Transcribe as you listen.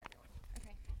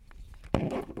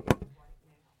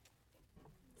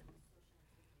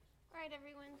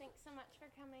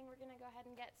we're going to go ahead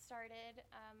and get started.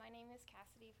 My name is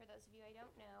Cassidy, for those of you I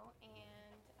don't know,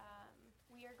 and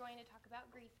we are going to talk about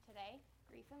grief today,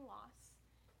 grief and loss.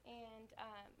 And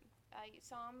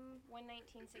Psalm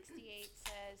 119:68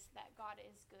 says that God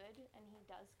is good and he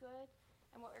does good.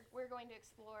 And what we're going to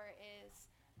explore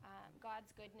is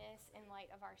God's goodness in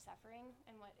light of our suffering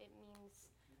and what it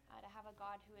means to have a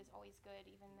God who is always good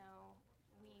even though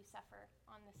we suffer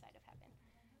on this side of heaven.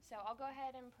 So I'll go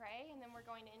ahead and pray, and then we're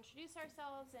going to introduce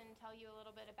ourselves and tell you a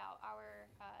little bit about our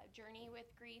journey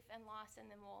with grief and loss, and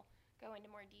then we'll go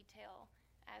into more detail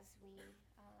as we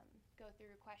go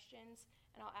through questions.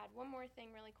 And I'll add one more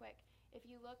thing really quick. If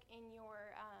you look in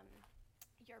your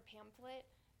pamphlet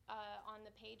on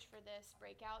the page for this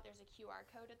breakout, there's a QR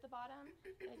code at the bottom.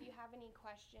 And if you have any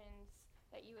questions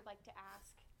that you would like to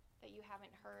ask that you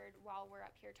haven't heard while we're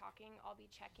up here talking, I'll be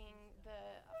checking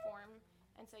the form.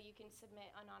 And so you can submit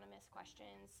anonymous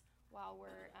questions while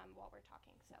we're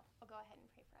talking. So I'll go ahead and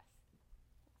pray for us.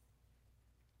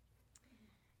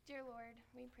 Dear Lord,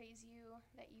 we praise you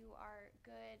that you are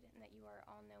good and that you are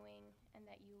all-knowing and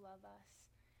that you love us.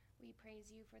 We praise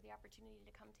you for the opportunity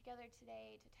to come together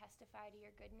today to testify to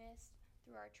your goodness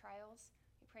through our trials.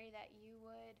 We pray that you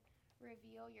would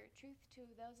reveal your truth to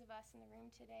those of us in the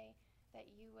room today, that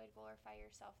you would glorify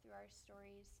yourself through our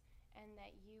stories, and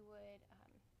that you would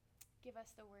give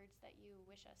us the words that you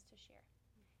wish us to share.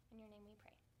 In your name we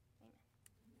pray. Amen.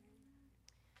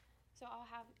 So I'll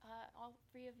have all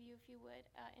three of you, if you would,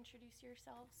 introduce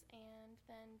yourselves and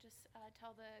then just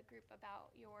tell the group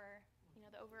about your,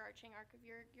 the overarching arc of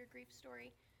your grief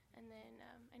story. And then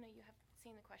I know you have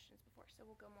seen the questions before, so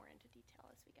we'll go more into detail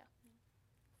as we go.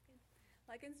 Well,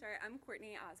 I can start. I'm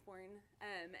Courtney Osborne,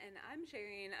 and I'm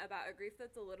sharing about a grief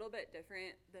that's a little bit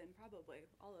different than probably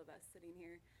all of us sitting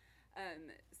here.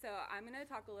 So I'm going to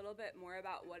talk a little bit more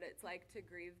about what it's like to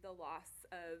grieve the loss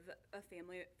of a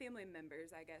family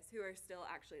members, I guess, who are still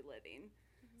actually living.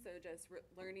 Mm-hmm. So just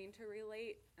learning to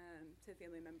relate to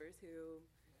family members who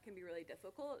can be really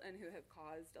difficult and who have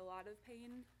caused a lot of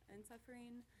pain and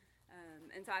suffering.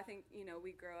 And so I think,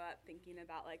 we grow up thinking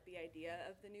about like the idea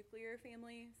of the nuclear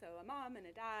family. So a mom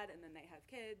and a dad, and then they have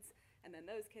kids, and then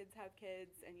those kids have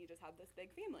kids, and you just have this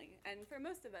big family. And for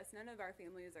most of us, none of our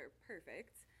families are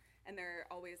perfect. And there are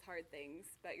always hard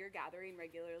things, but you're gathering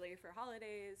regularly for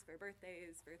holidays, for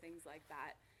birthdays, for things like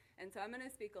that. And so I'm going to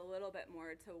speak a little bit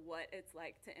more to what it's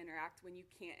like to interact when you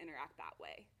can't interact that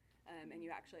way. And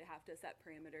you actually have to set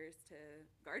parameters to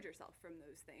guard yourself from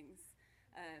those things.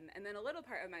 And then a little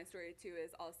part of my story, too,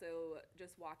 is also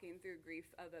just walking through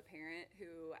grief of a parent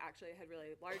who actually had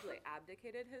really largely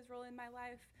abdicated his role in my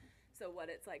life. So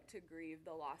what it's like to grieve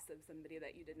the loss of somebody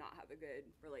that you did not have a good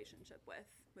relationship with,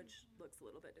 which looks a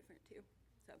little bit different, too.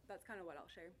 So that's kind of what I'll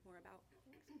share more about.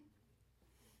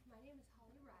 My name is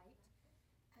Holly Wright.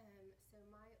 So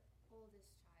my oldest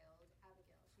child,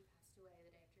 Abigail, she passed away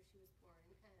the day after she was born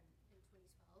in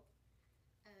 2012.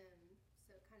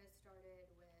 So it kind of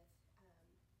started with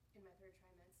in my third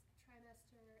trimester, spent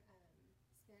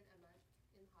a month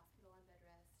in the hospital on bed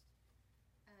rest.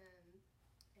 And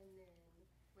then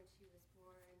when she was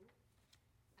born,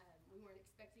 we weren't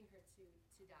expecting her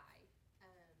to die.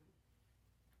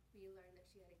 We learned that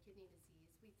she had a kidney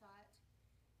disease. We thought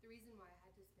the reason why I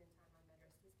had to spend time on bed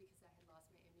rest was because I had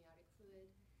lost my amniotic fluid.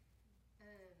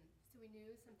 So we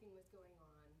knew something was going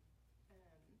on,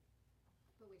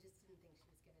 but we just didn't think she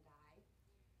was going to die.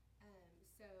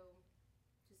 So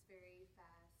just very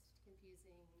fast,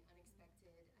 confusing,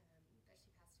 unexpected, that she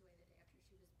passed away the day after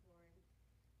she was born.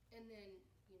 And then,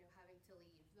 having to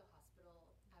leave the hospital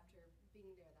after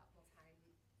being there that whole time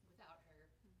without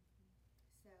her. Mm-hmm.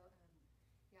 So,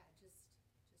 just kind of, it's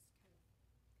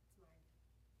my,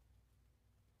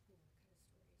 kind of story. So.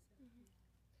 Mm-hmm.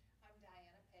 I'm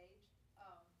Diana Page.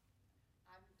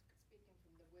 I'm speaking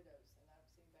from the widows, and I don't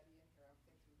see anybody in here. I've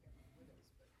been through here from widows,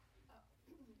 but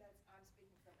I'm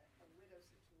speaking from a widow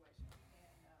situation, and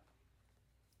I'm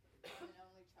an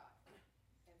only child.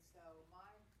 And so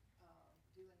my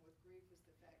dealing with grief was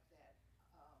the fact that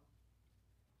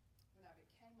when I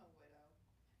became a widow,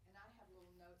 and I have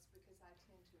little notes because I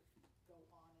tend to go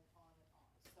on and on and on,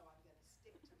 so I'm going to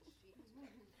stick to the sheet. It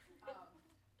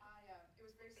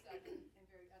was very sudden and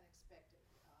very unexpected.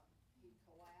 He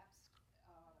collapsed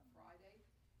on a Friday,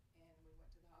 and we went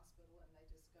to the hospital, and they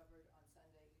discovered on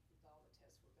Sunday that all the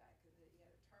tests were back, and that he had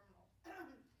a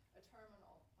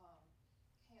terminal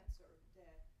cancer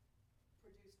that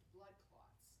produced blood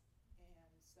clots.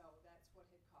 And so that's what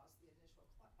had caused the initial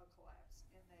collapse.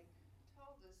 And they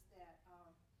told us that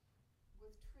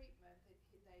with treatment that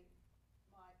they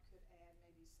could add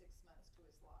maybe 6 months to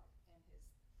his life, and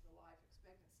the life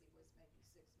expectancy was maybe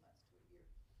 6 months to a year.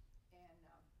 And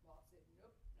Walt said,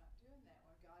 nope, not doing that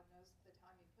one. God knows the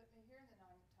time he put me here and the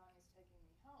time he's taking me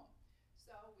home.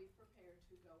 So we prepared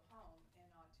to go home, and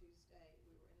on Tuesday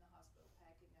we were in the hospital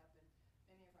packing up, and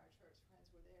many of our church friends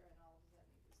were there, and all of a sudden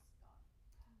he was gone.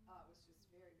 It was just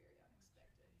very, very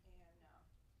unexpected. And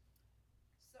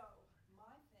so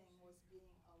my thing was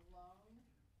being alone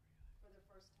for the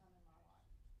first time in my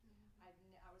life.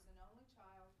 I was an only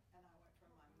child, and I went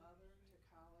from my mother to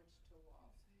college to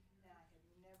Walt, and I had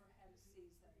never had a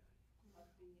season of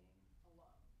being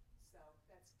alone. So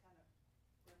that's kind of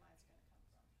where mine's going to come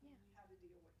from. Yeah. How to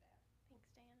deal with that.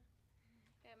 Thanks, Diana.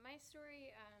 Yeah, my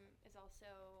story is also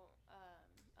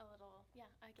a little,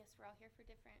 I guess we're all here for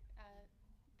different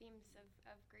themes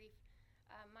of grief.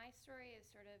 My story is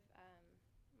sort of,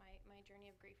 my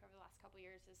journey of grief over the last couple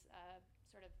years is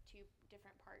sort of two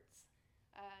different parts.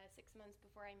 6 months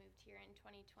before I moved here in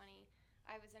 2020,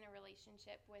 I was in a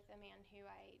relationship with a man who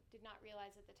I did not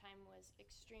realize at the time was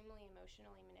extremely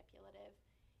emotionally manipulative.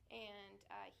 And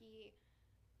he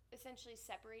essentially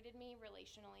separated me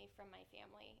relationally from my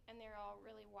family. And they're all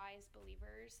really wise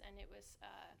believers, and it was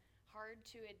hard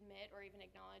to admit or even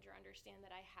acknowledge or understand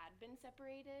that I had been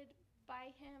separated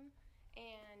by him.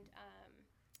 And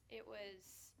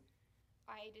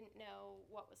I didn't know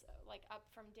what was like up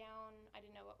from down. I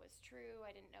didn't know what was true.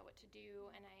 I didn't know what to do.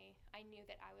 And I knew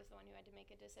that I was the one who had to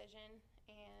make a decision.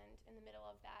 And in the middle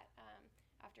of that,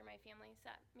 after my family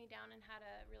sat me down and had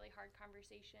a really hard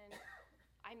conversation,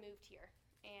 I moved here.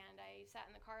 And I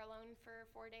sat in the car alone for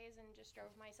 4 days and just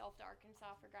drove myself to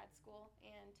Arkansas for grad school,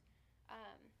 and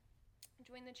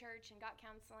joined the church and got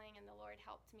counseling, and the Lord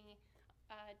helped me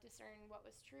discern what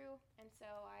was true. And so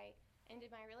I ended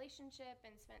my relationship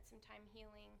and spent some time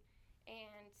healing,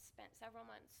 and spent several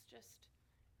months just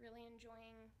really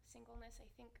enjoying singleness, I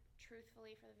think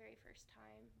truthfully for the very first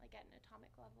time, like at an atomic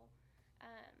level.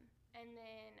 And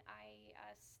then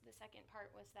the second part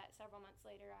was that several months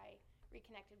later I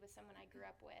reconnected with someone I grew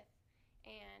up with,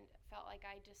 and felt like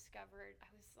I was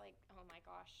like, oh my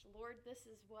gosh, Lord, this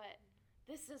is what,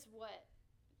 this is the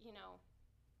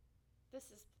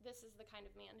kind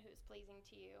of man who's pleasing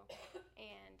to you.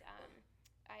 And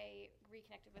I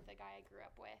reconnected with a guy I grew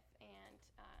up with, and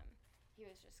he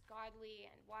was just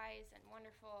godly and wise and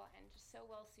wonderful and just so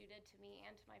well suited to me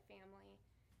and to my family.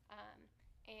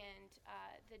 And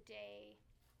the day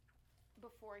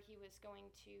before he was going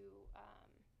to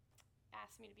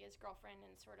ask me to be his girlfriend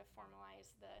and sort of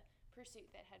formalize the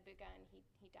pursuit that had begun,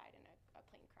 he died in a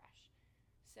plane crash.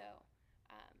 So,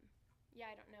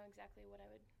 I don't know exactly what I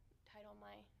would title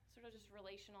my sort of just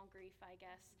relational grief, I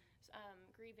guess.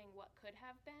 Grieving what could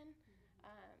have been,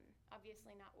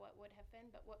 obviously not what would have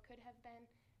been, but what could have been,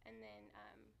 and then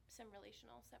some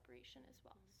relational separation as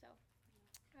well. So,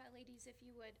 ladies, if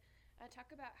you would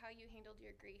talk about how you handled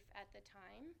your grief at the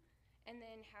time, and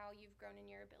then how you've grown in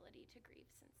your ability to grieve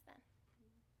since then.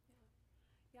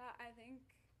 Yeah, I think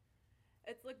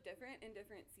it's looked different in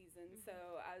different seasons.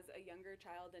 So as a younger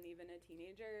child and even a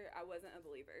teenager, I wasn't a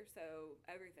believer. So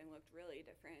everything looked really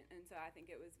different. And so I think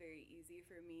it was very easy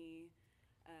for me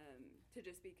to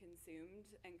just be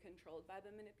consumed and controlled by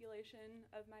the manipulation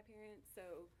of my parents.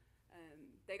 So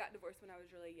they got divorced when I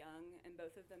was really young, and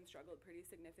both of them struggled pretty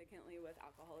significantly with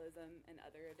alcoholism and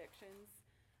other addictions.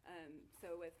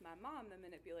 So with my mom, the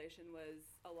manipulation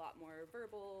was a lot more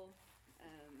verbal,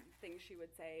 things she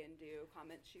would say and do,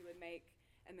 comments she would make.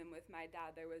 And then with my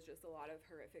dad, there was just a lot of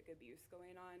horrific abuse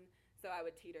going on. So I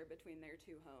would teeter between their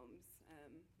two homes,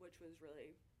 which was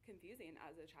really confusing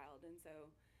as a child. And so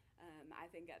I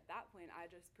think at that point, I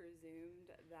just presumed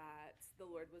that the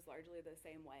Lord was largely the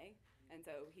same way. And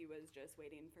so he was just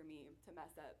waiting for me to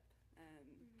mess up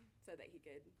so that he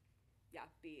could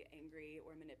be angry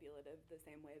or manipulative the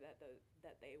same way that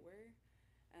they were.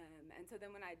 And so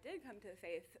then when I did come to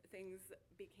faith, things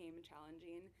became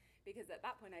challenging, because at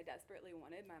that point I desperately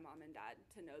wanted my mom and dad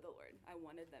to know the Lord. I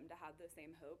wanted them to have the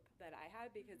same hope that I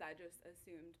had, because I just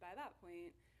assumed by that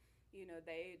point,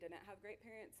 they didn't have great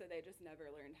parents, so they just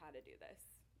never learned how to do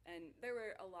this. And there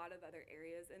were a lot of other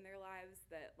areas in their lives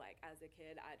that, like, as a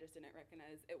kid, I just didn't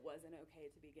recognize it wasn't okay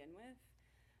to begin with.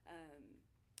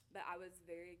 But I was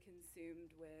very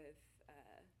consumed with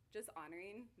just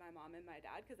honoring my mom and my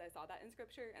dad, because I saw that in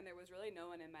scripture, and there was really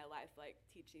no one in my life like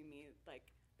teaching me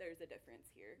like there's a difference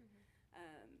here.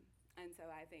 And so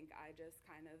I think I just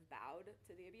kind of bowed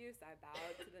to the abuse. I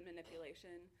bowed to the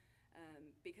manipulation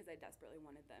because I desperately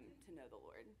wanted them to know the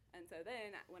Lord. And so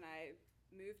then when I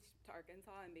moved to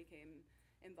Arkansas and became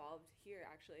involved here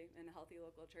actually in a healthy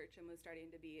local church and was starting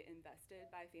to be invested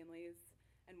by families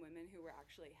and women who were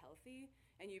actually healthy,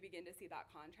 and you begin to see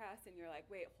that contrast, and you're like,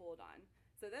 wait, hold on.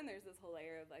 So then there's this whole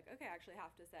layer of like, okay, I actually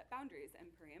have to set boundaries and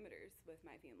parameters with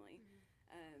my family.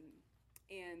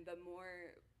 And the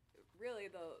more, really,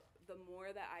 the more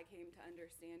that I came to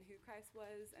understand who Christ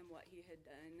was and what he had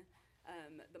done,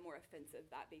 the more offensive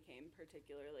that became,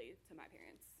 particularly to my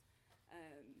parents.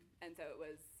 And so it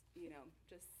was,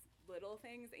 just little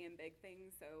things and big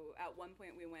things. So at one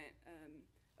point we went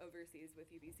overseas with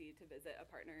UBC to visit a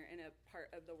partner in a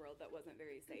part of the world that wasn't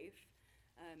very safe.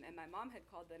 And my mom had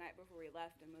called the night before we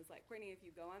left and was like, Courtney, if you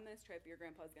go on this trip, your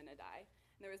grandpa's going to die.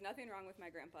 And there was nothing wrong with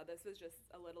my grandpa. This was just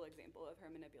a little example of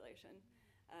her manipulation.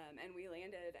 And we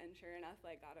landed, and sure enough,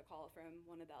 got a call from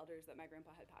one of the elders that my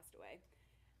grandpa had passed away.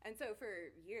 And so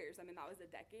for years, that was a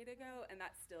decade ago, and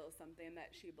that's still something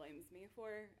that she blames me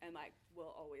for and,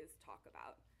 will always talk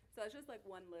about. So it's just,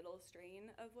 one little strain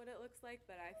of what it looks like,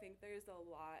 but I think there's a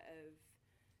lot of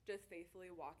just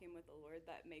faithfully walking with the Lord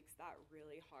that makes that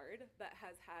really hard, but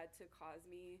has had to cause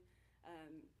me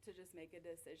to just make a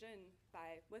decision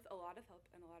with a lot of help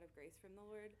and a lot of grace from the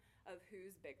Lord, of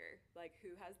who's bigger,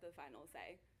 who has the final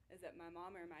say. Is it my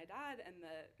mom or my dad and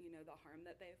the harm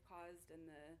that they've caused and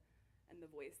the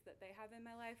voice that they have in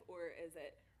my life, or is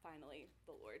it finally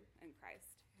the Lord and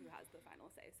Christ who has the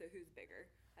final say? So who's bigger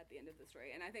at the end of the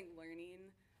story? And I think learning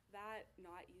that,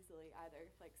 not easily either,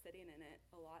 sitting in it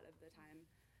a lot of the time,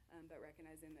 but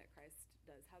recognizing that Christ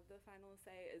does have the final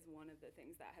say is one of the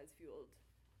things that has fueled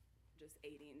just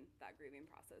aiding that grieving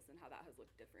process and how that has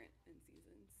looked different in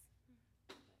seasons.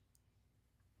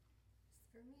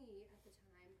 For me, at the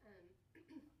time,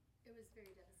 it was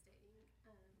very devastating.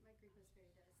 My grief was very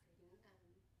devastating,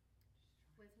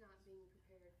 with not being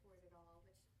prepared for it at all,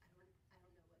 which I don't know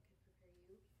what could prepare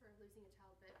you for losing a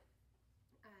child, but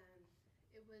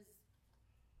it was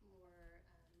more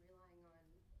relying on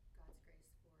God's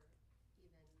grace for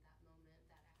even that moment,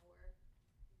 that hour,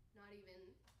 not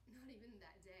even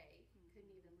that day.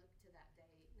 Couldn't even look to that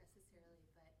day necessarily,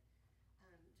 but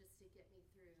just to get me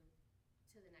through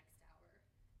to the next hour.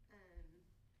 And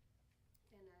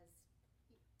as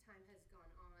time has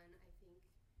gone on, I think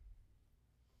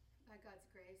by God's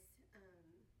grace,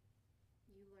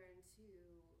 you learn to,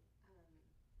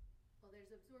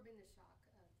 there's absorbing the shock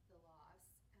of the loss,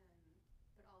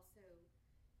 but also,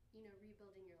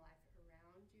 rebuilding your life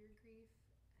around your grief,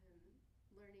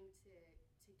 learning to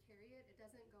carry it. It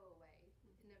doesn't go away.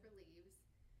 It never leaves.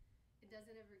 It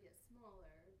doesn't ever get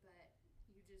smaller, but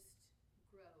you just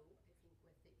grow, I think,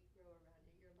 with it. You grow around it.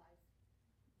 Your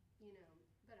life,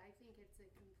 but I think it's a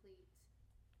complete,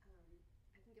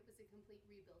 I think it was a complete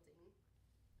rebuilding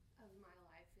of my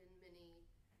life in many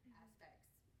aspects.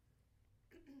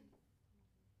 Thanks.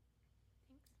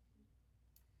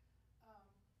 How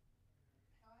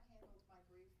I handled my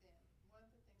grief then, one of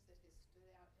the things that has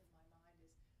stood out in my mind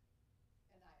is,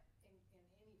 in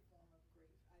any form of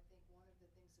grief, I think one of the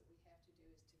things that we have to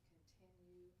do is to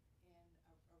continue in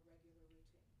a regular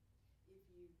routine. If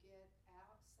you get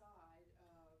outside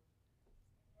of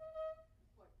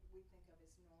what we think of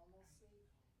as normalcy,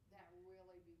 that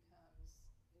really becomes,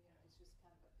 it's just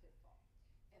kind of a pitfall.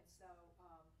 And so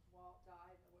Walt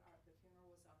died, the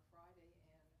funeral was on Friday, and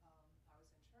I was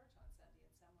in church on Sunday,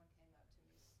 and someone came up to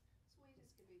me, sweet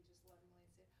as could be, just lovingly,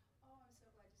 and said, oh, I'm so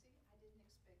glad to see you. I didn't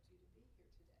expect you to be here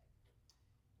today.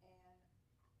 And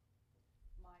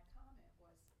my comment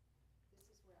was, this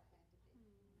is where I had to be.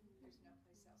 There's no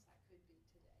place else I could be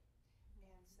today.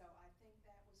 And so I think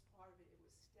that was part of it. It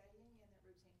was staying in that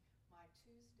routine. My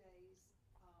Tuesdays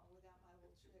without my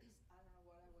little chicks, I don't know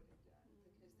what I would have done,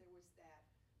 because there was that,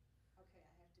 okay,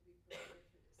 I have to be prepared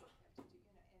for this. I have to do,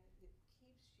 and it keeps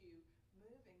you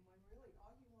moving when really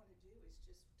all you want to do is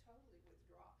just totally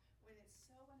withdraw. When it's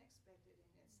so unexpected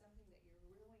and it's something that you're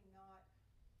really not,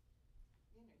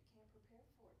 you can't prepare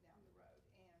for it down the road.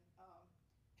 And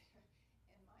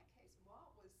in my case,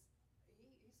 Walt was,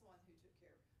 he's the one who took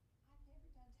care of, I'd never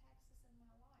done taxes in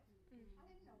my life. I didn't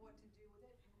know what to do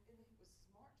with it. And it was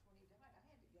March when he died. I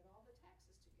had to get all the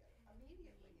taxes together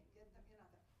immediately and get them, I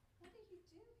thought, what do you do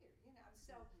here?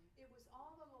 So it was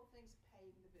all the little things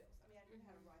paying the bills. I knew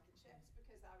how to write the checks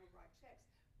because I would write checks,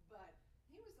 but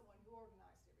he was the one who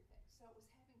organized everything. So it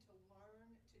was having to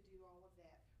learn to do all of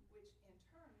that, which in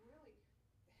turn really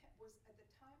was, at the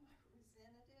time I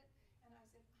resented it, and I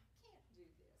said, I can't do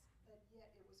this, but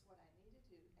yet it was what I needed to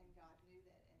do, and God knew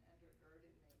that and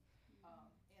undergirded me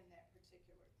in that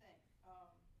particular thing.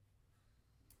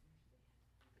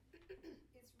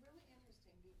 It's really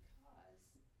interesting because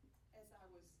as I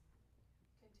was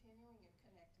continuing at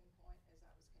Connecting Point, as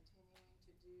I was continuing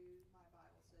to do my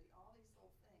Bible study, all these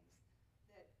little things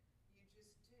that you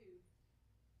just do,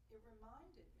 it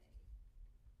reminded me,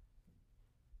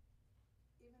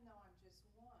 even though I'm just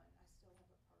one, I still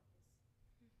have a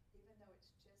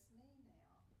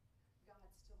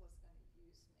still is going to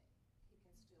use me. He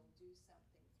can still do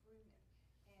something through me.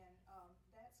 And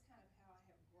that's kind of how I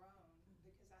have grown,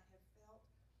 because I have felt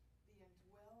the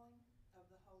indwelling of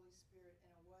the Holy Spirit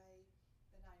in a way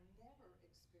that I never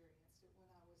experienced it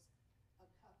when I was a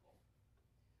couple.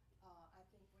 I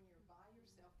think when you're by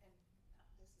yourself, and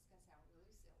this is going to sound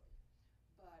really silly,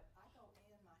 but I go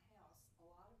in my house a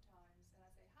lot of times and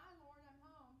I say, "Hi, Lord, I'm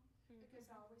home," because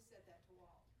I always said that to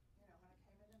Walt. When I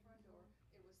came in the front door,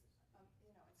 it was, and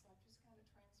so I've just kind of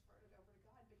transferred it over to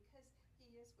God, because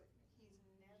He is with me.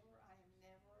 I am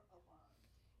never alone.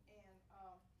 And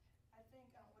I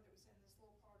think, I don't know whether it was in this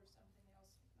little part or something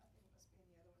else, I think it must be in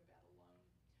the other one about alone.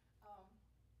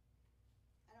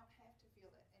 I don't have to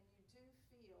feel that, and you do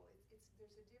feel,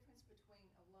 there's a difference between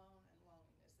alone and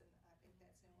loneliness, and I think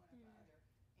that's in one of the other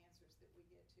answers that we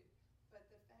get to.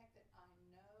 But the fact that I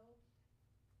know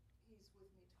He's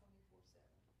with me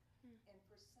 24/7, and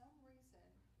for some reason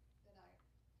that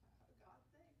a God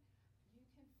thing, you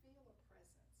can feel a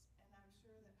presence, and I'm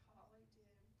sure that Holly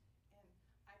did, and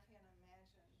I can't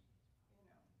imagine,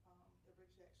 the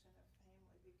rejection of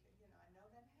family, because, I know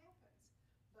that happens,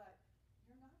 but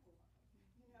you're not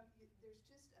alone. There's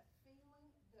just a feeling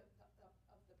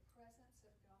of the presence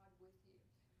of God with you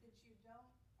that you don't,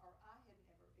 or I had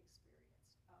never experienced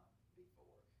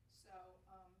before. So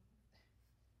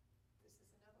this is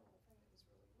another little thing that was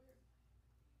really weird.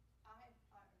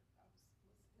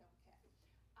 No, cat.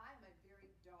 I'm a very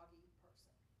doggy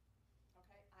person.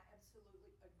 Okay, I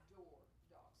absolutely adore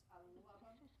dogs. I love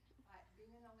them.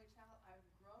 Being an only child, I've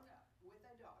grown up with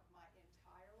a dog my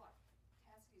entire life.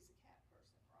 Cassidy's a cat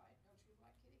person, right? Don't you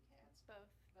like kitty cats?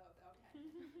 Both. Both, okay.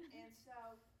 And so,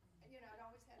 I'd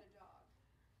always had a dog.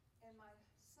 And my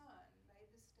son made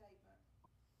the statement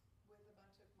with a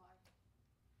bunch of my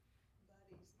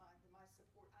buddies, my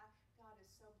support. God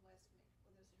has so blessed me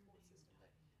with a support system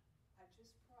that I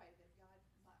just pray that God,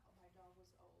 my dog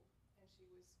was old and she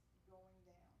was going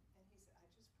down. And he said, I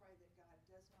just pray that God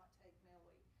does not take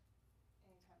Millie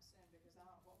anytime soon, because I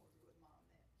don't know what we'll do with Mom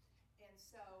then. And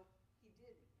so he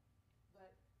didn't.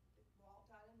 But Walt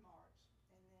died in March,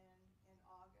 and then in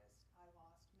August I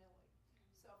lost Millie.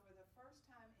 So for the first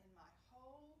time in my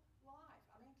whole life,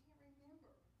 I can't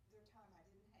remember the time I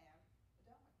didn't have a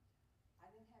dog. I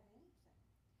didn't have anything.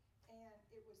 And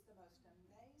it was the most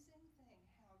amazing thing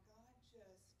how God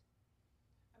just,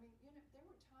 there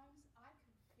were times I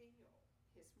could feel His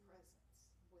presence with me.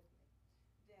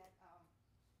 That, I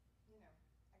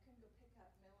couldn't go pick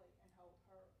up Millie and hold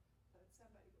her, but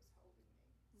somebody was holding me.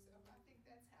 So I think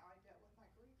that's how I dealt with my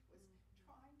grief, was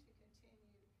trying to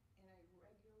continue in a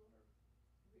regular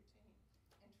routine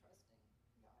and trusting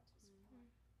God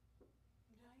to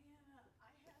supply. Diana,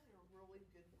 I had a really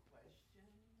good question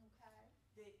Okay.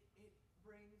 that it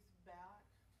brings back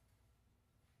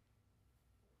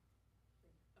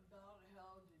about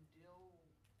how to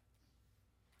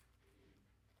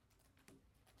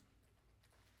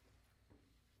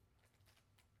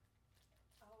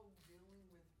dealing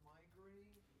with my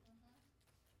grief.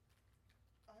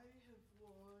 I have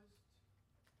lost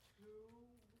two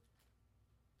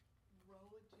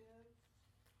relatives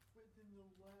within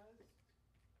the last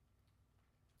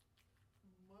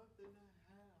month and a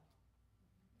half.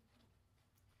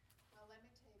 Well, let me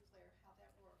tell you, Claire, how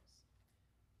that works.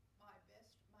 My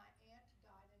aunt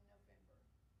died in November.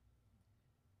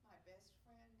 My best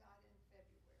friend died in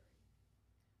February.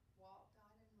 Walt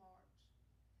died in March,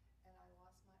 and I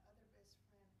lost my other best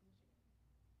friend in June.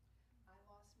 I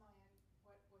lost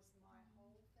what was my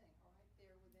whole thing right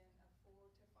there within a 4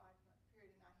 to 5 month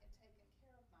period, and I had taken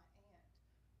care of my aunt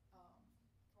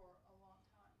for a long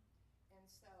time. And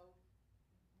so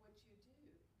what you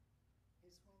do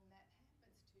is, when that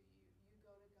happens to you, you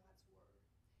go to God's Word,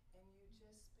 and you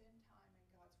just spend time in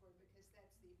God's Word, because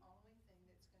that's the only thing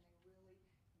that's going to really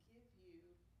give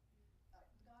you,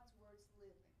 God's Word's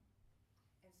living.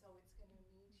 And so it's going to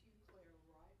meet you, Claire,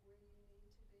 right where you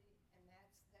need to be. And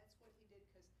that's what He did,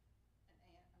 because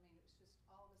an aunt, it was just,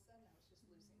 all of a sudden I was just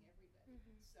losing everybody.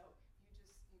 So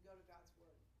you go to God's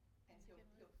Word, and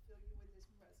He'll fill you with His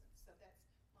presence. So that's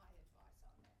my advice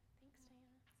on that. Thanks,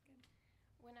 Diana. That's good.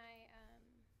 When I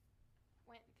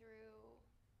went through,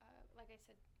 like I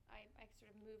said, I sort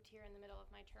of moved here in the middle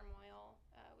of my turmoil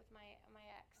with my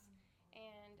ex.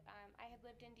 And I had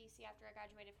lived in D.C. after I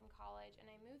graduated from college,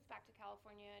 and I moved back to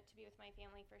California to be with my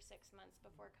family for 6 months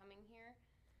before coming here.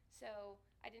 So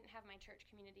I didn't have my church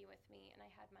community with me, and I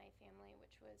had my family,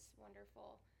 which was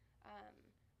wonderful.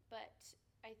 But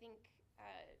I think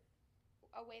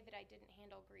a way that I didn't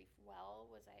handle grief well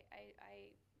was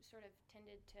I sort of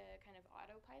tended to kind of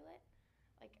autopilot.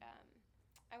 Like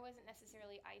I wasn't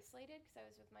necessarily isolated because I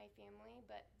was with my family,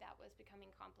 but that was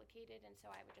becoming complicated. And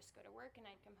so I would just go to work and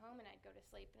I'd come home and I'd go to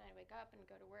sleep and I'd wake up and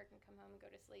go to work and come home and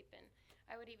go to sleep. And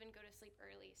I would even go to sleep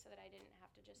early so that I didn't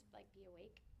have to just like be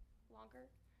awake longer.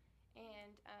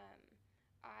 And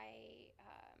I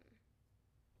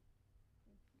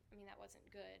mean, that wasn't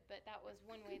good, but that was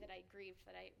one way that I grieved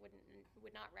that I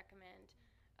would not recommend.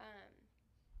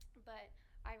 But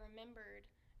I remembered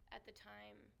at the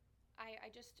time,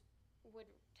 I just would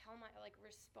tell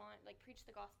preach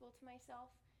the gospel to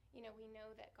myself. You know, we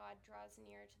know that God draws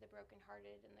near to the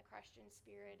brokenhearted and the crushed in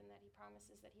spirit, and that he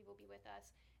promises that he will be with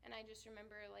us. And I just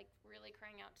remember like really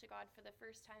crying out to God for the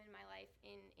first time in my life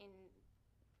in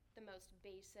the most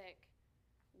basic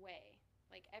way.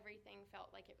 Like everything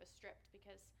felt like it was stripped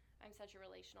because I'm such a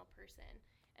relational person,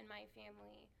 and my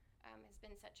family has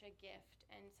been such a gift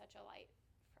and such a light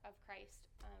of Christ.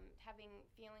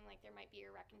 Feeling like there might be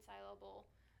irreconcilable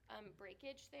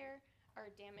breakage there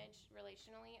or damage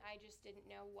relationally, I just didn't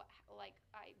know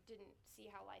I didn't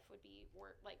see how life would be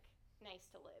nice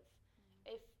to live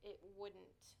if it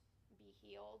wouldn't be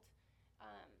healed,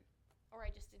 or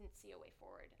I just didn't see a way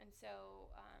forward. And so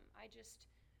I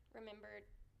just remembered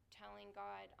telling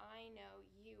God, I know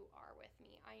you are with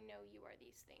me. I know you are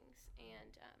these things.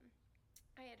 And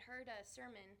I had heard a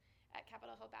sermon at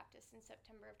Capitol Hill Baptist in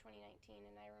September of 2019,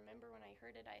 and I remember when I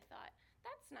heard it, I thought,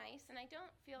 that's nice, and I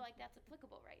don't feel like that's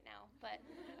applicable right now, but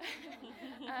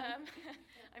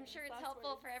I'm sure it's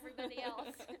helpful for everybody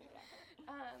else.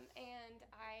 And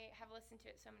I have listened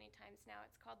to it so many times now.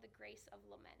 It's called The Grace of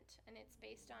Lament, and it's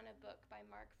based on a book by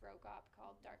Mark Vrogop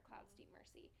called Dark Clouds, Deep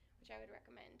Mercy, which I would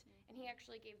recommend. And he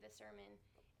actually gave the sermon,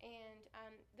 and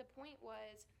the point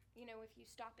was, you know, if you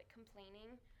stop at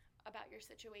complaining about your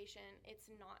situation, it's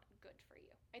not good for you.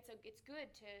 It's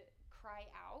good to cry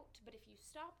out, but if you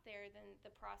stop there, then the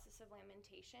process of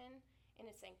lamentation in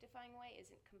a sanctifying way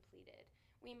isn't completed.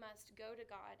 We must go to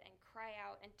God and cry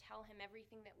out and tell him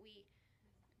everything that we,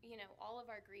 you know, all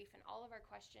of our grief and all of our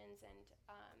questions, and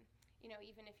you know,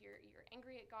 even if you're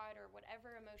angry at God or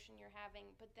whatever emotion you're having,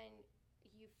 but then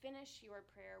you finish your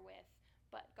prayer with,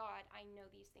 but God, I know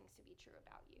these things to be true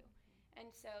about you. And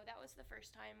so that was the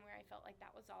first time where I felt like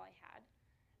that was all I had.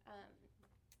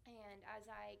 And as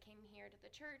I came here to the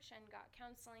church and got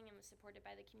counseling and was supported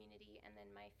by the community, and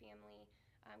then my family,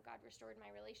 God restored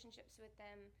my relationships with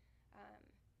them.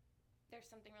 There's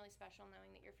something really special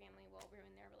knowing that your family will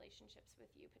ruin their relationships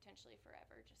with you potentially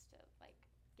forever just to like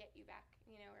get you back,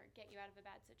 you know, or get you out of a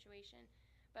bad situation.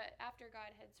 But after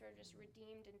God had sort of just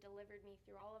redeemed and delivered me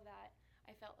through all of that,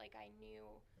 I felt like I knew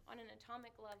on an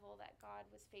atomic level that God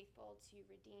was faithful to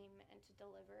redeem and to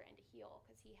deliver and to heal,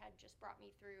 because he had just brought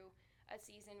me through a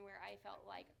season where I felt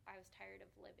like I was tired of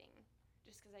living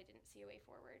just because I didn't see a way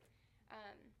forward.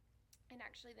 And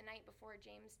actually the night before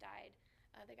James died,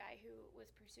 the guy who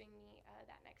was pursuing me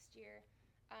that next year,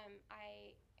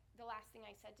 the last thing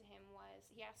I said to him was,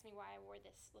 he asked me why I wore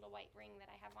this little white ring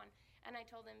that I have on, and I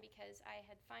told him because I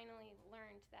had finally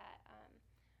learned that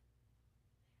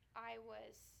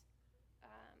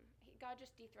God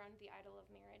just dethroned the idol of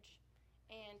marriage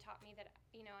and taught me that,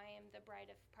 you know, I am the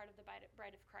part of the bride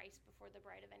of Christ before the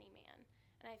bride of any man.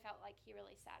 And I felt like he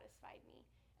really satisfied me,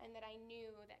 and that I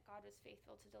knew that God was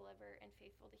faithful to deliver and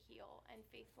faithful to heal and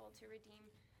faithful to redeem.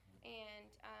 And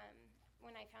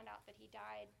when I found out that he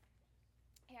died,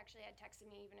 he actually had texted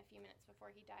me even a few minutes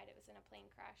before he died. It was in a plane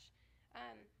crash.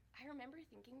 I remember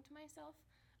thinking to myself,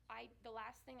 the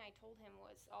last thing I told him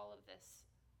was all of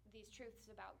these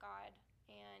truths about God,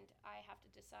 and I have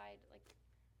to decide, like,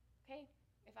 okay,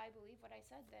 if I believe what I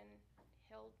said, then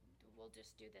we'll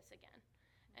just do this again.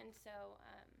 And so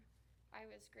I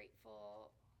was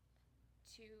grateful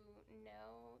to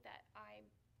know that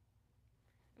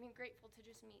grateful to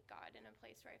just meet God in a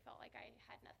place where I felt like I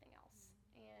had nothing else.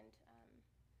 And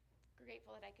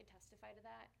grateful that I could testify to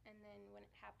that. And then when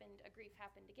it happened, a grief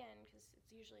happened again, because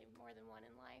it's usually more than one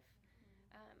in life.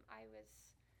 I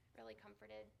was really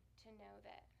comforted to know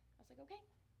that I was like, okay,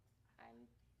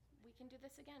 we can do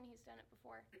this again. He's done it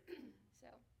before. So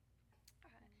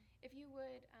if you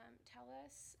would tell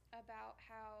us about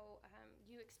how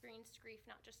you experienced grief,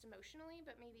 not just emotionally,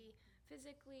 but maybe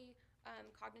physically,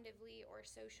 cognitively, or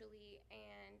socially,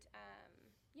 and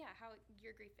how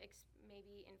your grief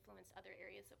maybe influenced other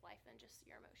areas of life than just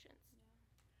your emotions.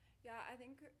 Yeah, I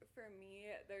think for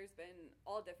me, there's been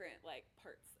all different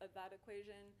parts of that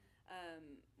equation.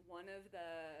 One of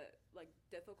the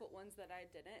difficult ones that I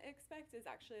didn't expect is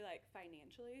actually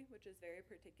financially, which is very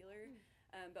particular.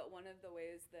 But one of the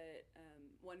ways that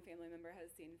one family member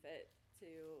has seen fit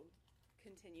to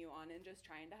continue on and just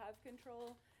trying to have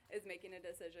control is making a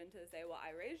decision to say, well,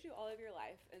 I raised you all of your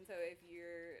life, and so if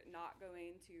you're not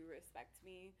going to respect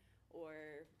me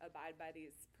or abide by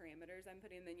these parameters I'm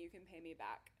putting, then you can pay me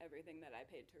back everything that I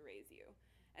paid to raise you.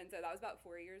 And so that was about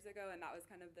 4 years ago, and that was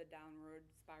kind of the downward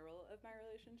spiral of my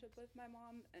relationship with my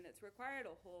mom, and it's required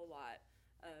a whole lot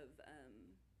of,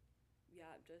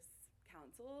 just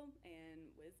counsel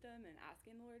and wisdom and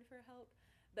asking the Lord for help.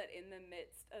 But in the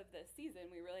midst of this season,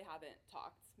 we really haven't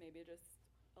talked, maybe just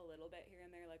a little bit here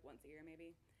and there, like once a year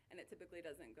maybe, and it typically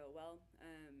doesn't go well.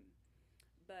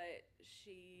 But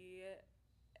she,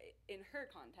 in her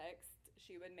context,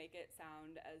 she would make it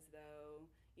sound as though,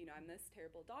 I'm this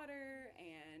terrible daughter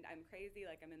and I'm crazy,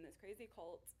 like I'm in this crazy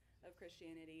cult of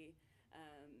Christianity.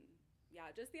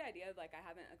 Just the idea of like I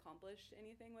haven't accomplished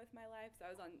anything with my life. So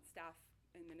I was on staff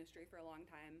in ministry for a long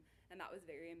time, and that was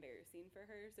very embarrassing for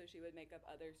her. So she would make up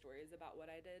other stories about what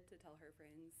I did to tell her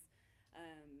friends.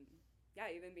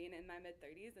 Even being in my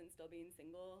mid-30s and still being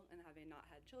single and having not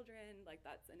had children, like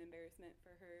that's an embarrassment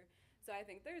for her. So I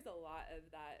think there's a lot of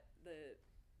that,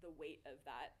 the weight of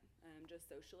that,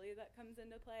 just socially that comes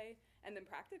into play. And then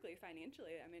practically,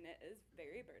 financially, I mean, it is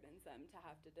very burdensome to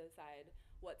have to decide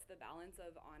what's the balance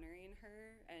of honoring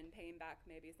her and paying back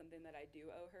maybe something that I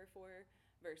do owe her for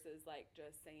versus like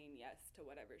just saying yes to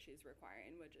whatever she's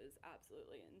requiring, which is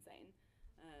absolutely insane.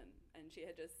 And she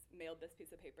had just mailed this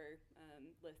piece of paper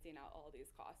listing out all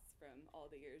these costs from all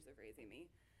the years of raising me.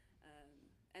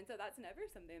 And so that's never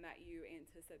something that you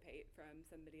anticipate from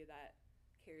somebody that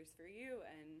cares for you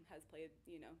and has played,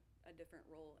 a different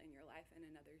role in your life in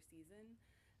another season.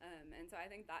 And so I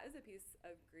think that is a piece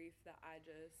of grief that I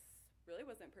just really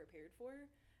wasn't prepared for.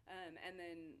 And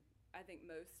then I think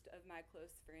most of my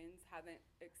close friends haven't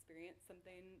experienced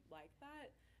something like that.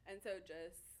 And so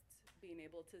just being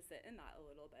able to sit in that a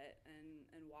little bit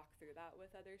and walk through that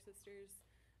with other sisters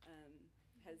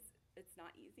it's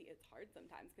not easy. It's hard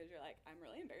sometimes because you're like, I'm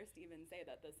really embarrassed to even say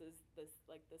that this is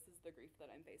the grief that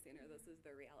I'm facing, or this is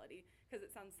the reality, because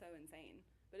it sounds so insane,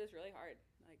 but it's really hard,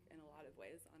 like in a lot of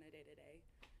ways on a day-to-day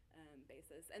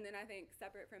basis. And then I think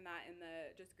separate from that, in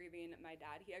the just grieving my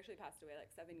dad, he actually passed away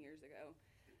like 7 years ago.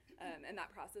 And that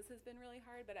process has been really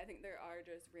hard, but I think there are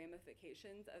just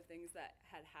ramifications of things that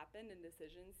had happened and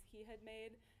decisions he had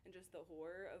made, and just the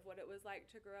horror of what it was like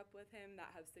to grow up with him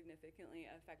that have significantly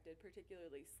affected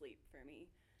particularly sleep for me.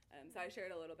 So I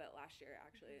shared a little bit last year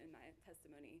actually in my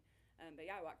testimony. But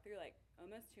I walked through like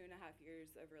almost 2.5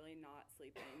 years of really not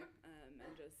sleeping,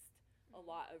 and just a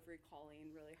lot of recalling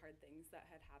really hard things that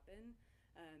had happened.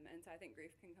 And so I think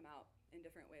grief can come out in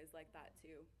different ways like that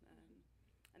too.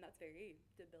 And that's very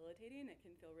debilitating. It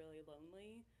can feel really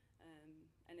lonely,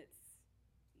 and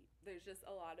there's just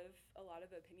a lot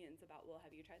of opinions about, well,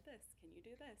 have you tried this? Can you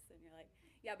do this? And you're like,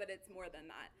 yeah, but it's more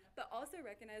than that. But also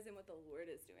recognizing what the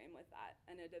Lord is doing with that,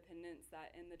 and a dependence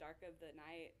that in the dark of the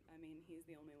night, I mean, He's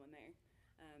the only one there.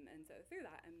 And so through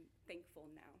that, I'm thankful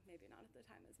now. Maybe not at the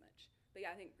time as much, but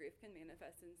I think grief can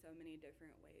manifest in so many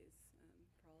different ways for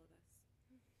all of us.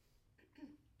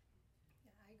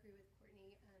 Yeah, I agree with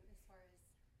Courtney as far as,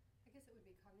 I guess it would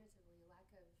be cognitively lack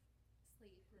of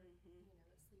sleep or,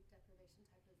 sleep deprivation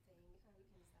type of thing,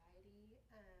 anxiety.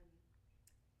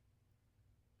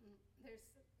 There's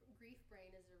grief brain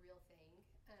is a real thing.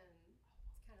 It's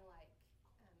kind of like,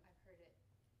 I've heard it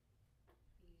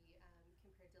be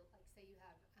compared to, like, say you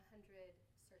have 100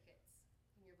 circuits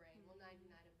in your brain. Well,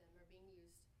 99 of them are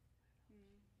being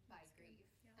used by grief.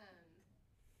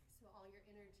 So all your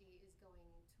energy is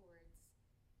going towards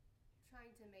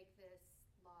trying to make this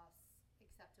loss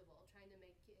acceptable, trying to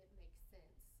make it make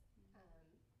sense.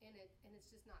 And it's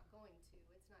just not going to.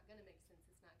 It's not going to make sense.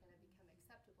 It's not going to become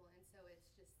acceptable. And so it's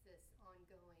just this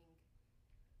ongoing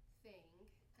thing.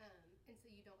 And so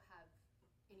you don't have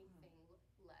anything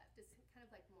left. It's kind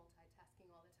of like multitasking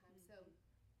all the time. So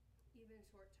even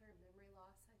short-term memory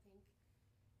loss, I think,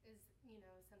 is,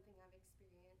 something I've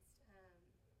experienced.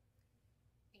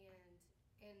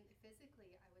 And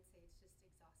physically, I would say it's just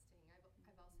exhausting.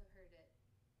 I've also heard it,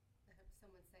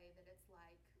 someone say that it's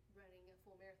like running a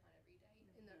full marathon every day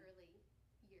in the early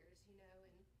years,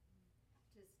 and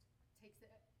just takes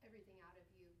everything out of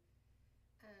you.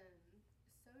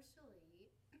 Socially,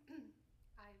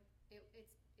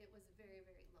 it was very,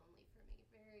 very lonely for me,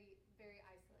 very, very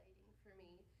isolating for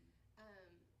me.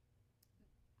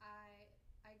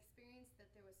 I experienced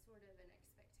that there was sort of an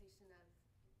expectation of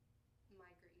my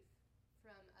grief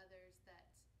from others that,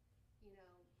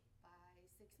 by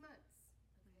 6 months,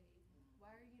 okay,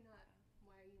 why are you not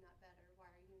better? Why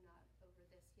are you not over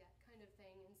this yet? Kind of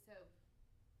thing. And so,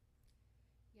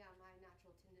 my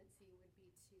natural tendency would be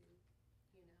to,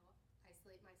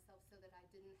 isolate myself so that I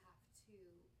didn't have to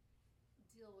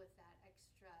deal with that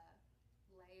extra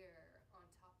layer on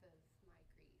top of my grief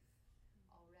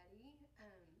already,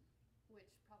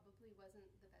 which probably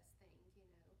wasn't the best thing, you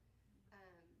know.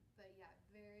 But yeah,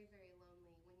 very, very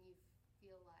lonely when you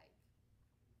feel like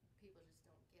people just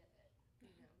don't get it,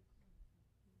 you know.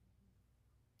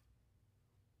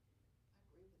 I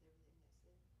agree with everything they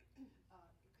said.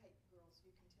 Okay, girls, you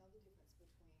can tell the difference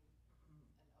between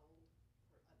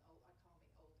I call me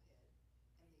old head,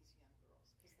 and these young girls,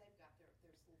 because they've got there's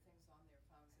little things on their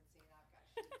phones and see, and I've got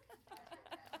shit.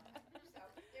 So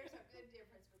there's a good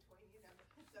difference between, you know,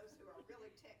 those who are really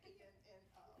techy and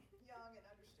young and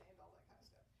understand all that kind of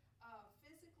stuff.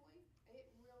 Physically, it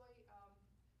really,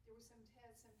 there were some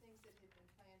things that had been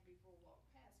planned before Walt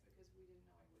passed because we didn't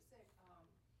know he was sick.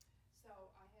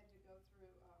 So I had to go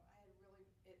through,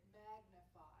 it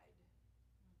magnified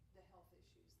the health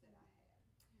issues that I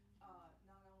had.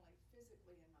 Not only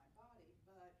physically in my body,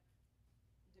 but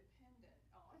dependent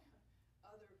on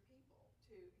other people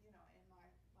to, you know, and my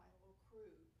little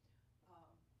crew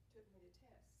took me to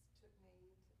tests,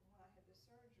 when I had the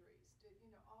surgeries, did,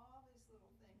 you know, all these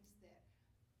little things that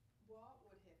Walt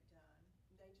would have done,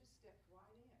 they just stepped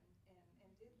right in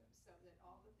and did them, so that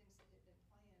all the things that had been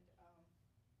planned,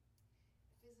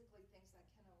 physically things I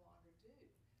can no longer do.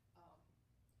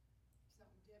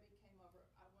 Debbie came over,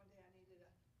 one day I needed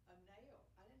a nail.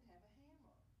 I didn't have a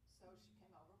hammer. So she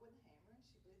came over with a hammer and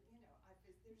she did, you know,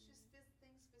 there's just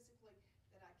things physically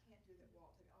that I can't do that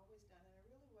Walt had always done. And I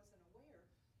really wasn't aware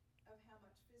of how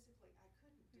much physically I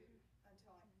couldn't do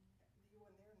until you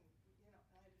went there and, you know,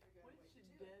 I had to figure out a way Which to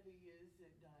do it. Debbie is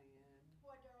it, Diane?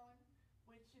 What, darling?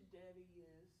 Which Debbie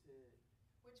is it?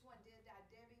 Which one did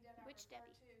Debbie that I Which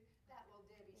referred Debbie? to? That little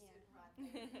Debbie Yeah. sitting right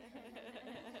there.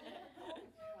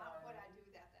 What I do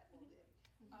without that little Debbie.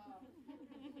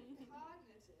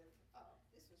 Cognitive,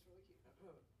 this was really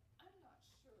cute. I'm not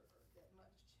sure that there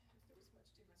was much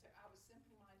difference there. I was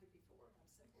simple-minded before, and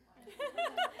I'm simple-minded now.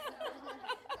 So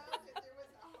I know that there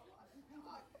was a whole lot of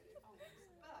cognitive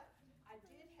things. But I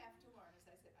did have to learn, as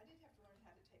I said, I did have to learn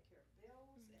how to take care of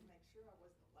bills and make sure I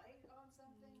wasn't late on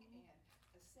something and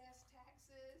assess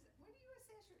taxes. When do you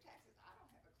assess your taxes? I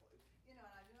don't have a clue. You know,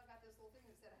 and I knew I got this little thing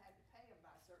that said I had to pay them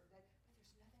by a certain day, but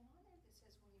there's nothing on there that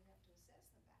says when you have to assess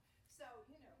them by. So,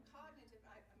 you know, cognitive,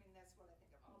 I mean, that's what I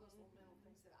think of, all those little mental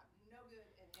things that I'm no good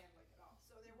at handling at all.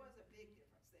 So there was a big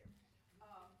difference there.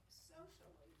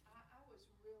 Socially, I was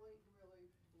really,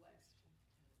 really blessed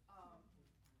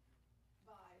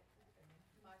by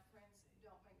my friends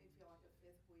don't make me feel like a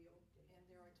fifth wheel. And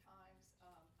there are times,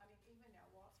 I mean, even now,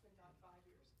 Walt's been gone 5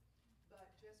 years. But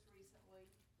just recently,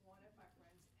 one of my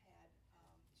friends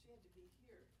she had to be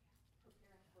here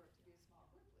preparing for it to be a small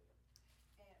group leader.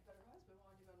 But her husband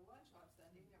wanted to go to lunch on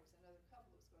Sunday, and there was another couple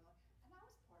that was going on. And I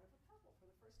was part of a couple for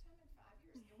the first time in 5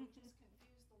 years. And we just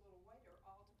confused the little waiter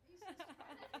all to pieces,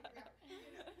 trying to figure out,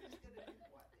 you know, who's going to do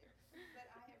what there. But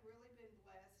I have really been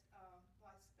blessed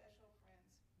by special friends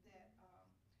that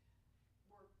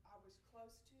I was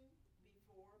close to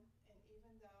before, and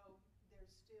even though they're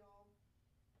still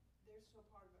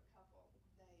part of a couple,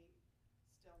 they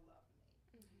still love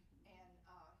me. And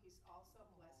he's also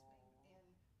blessed me. And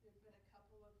there's been a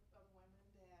couple of women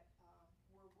that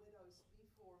were widows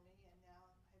before me and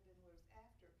now have been widows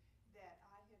after, that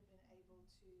I have been able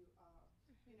to,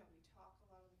 you know, we talk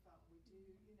a lot on the phone. We do,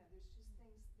 you know, there's just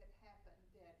things that happen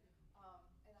that,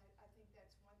 and I think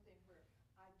that's one thing where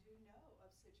I do know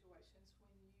of situations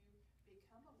when you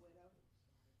become a widow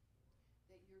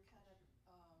that you're kind of,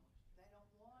 they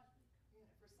don't want, you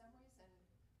know, for some reason,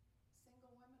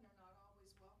 single women are not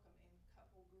always welcome in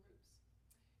couple groups.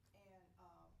 And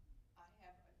I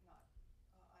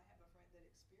have a friend that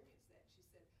experienced that. She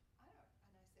said, and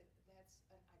I said,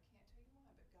 I can't tell you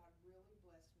why, but God really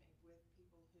blessed me with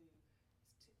people who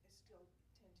still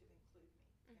tend to include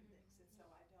me in things. And so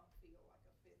I don't feel like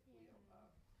a fifth wheel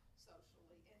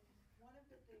socially. And one of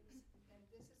the things, and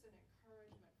this is an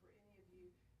encouragement for any of you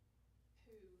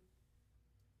who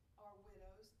are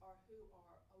widows or who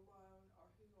are alone or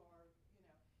who are, you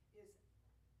know, is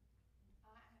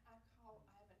I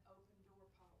have an open door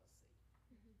policy.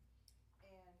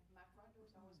 And my front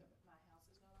door's always open. My house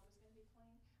is not always going to be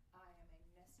clean. I am a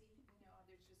messy, you know,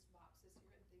 there's just boxes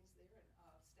here and things there and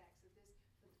stacks of this,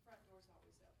 but the front door's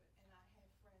always open. And I have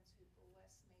friends who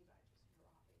bless me by just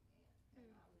dropping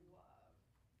in, and I love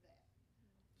that.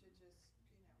 To just,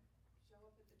 you know, show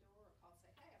up at the door or call and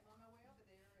say, hey, I'm on my way over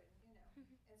there, and, you know.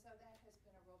 And so that has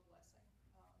been a real blessing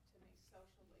to me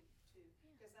socially, too,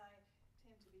 because I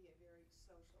tend to be a very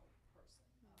social person.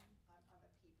 I'm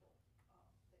a people thing.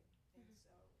 And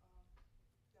so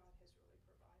God has really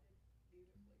provided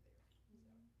beautifully there. So.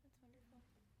 That's wonderful.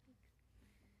 Thanks.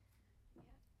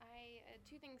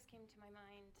 two things came to my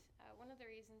mind. One of the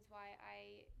reasons why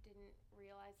I didn't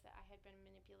realize that I had been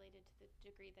manipulated to the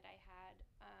degree that I had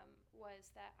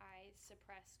was that I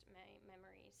suppressed my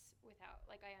memories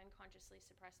I unconsciously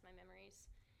suppressed my memories.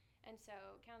 And so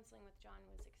counseling with John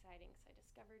was exciting because I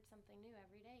discovered something new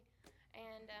every day.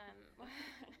 And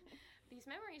these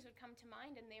memories would come to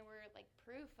mind, and they were like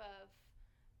proof of,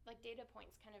 like data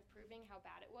points kind of proving how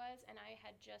bad it was, and I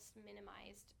had just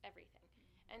minimized everything.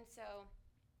 And so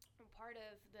part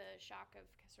of the shock of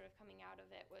sort of coming out of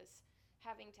it was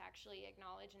having to actually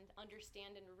acknowledge and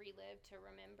understand and relive to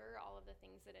remember all of the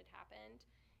things that had happened.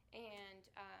 And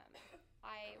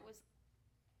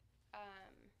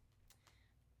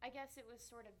I guess it was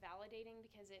sort of validating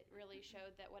because it really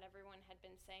showed that what everyone had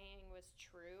been saying was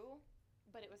true,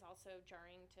 but it was also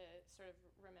jarring to sort of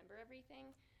remember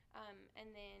everything. And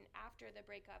then after the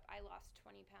breakup, I lost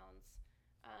 20 pounds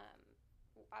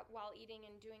while eating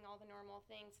and doing all the normal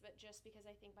things, but just because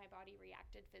I think my body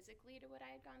reacted physically to what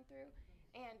I had gone through.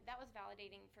 And that was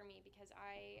validating for me because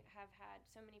I have had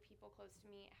so many people close to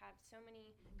me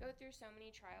go through so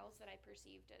many trials that I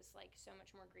perceived as like so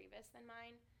much more grievous than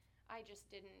mine. I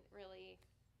just didn't really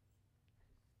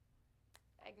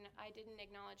I didn't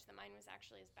acknowledge that mine was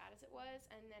actually as bad as it was.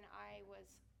 And then I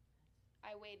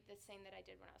weighed the same that I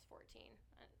did when I was 14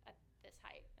 at this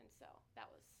height. And so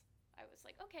I was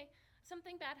like, okay,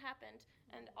 something bad happened,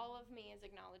 and all of me is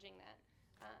acknowledging that.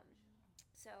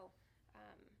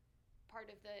 Part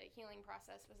of the healing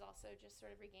process was also just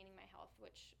sort of regaining my health,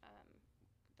 which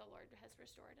the Lord has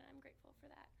restored, and I'm grateful for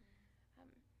that.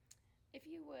 If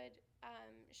you would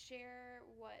share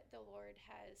what the Lord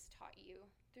has taught you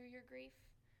through your grief,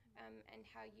 and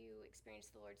how you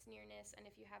experienced the Lord's nearness, and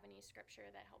if you have any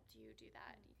scripture that helped you do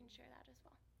that, you can share that as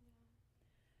well.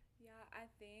 Yeah,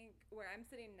 I think where I'm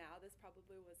sitting now, this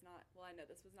probably was not, well, I know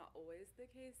this was not always the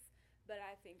case, but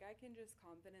I think I can just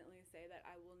confidently say that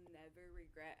I will never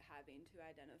regret having to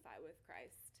identify with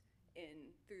Christ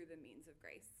through the means of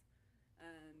grace.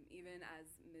 Even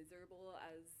as miserable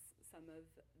as some of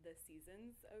the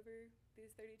seasons over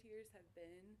these 32 years have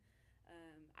been,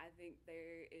 I think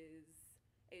there is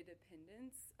a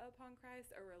dependence upon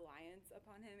Christ, a reliance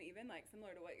upon him, even like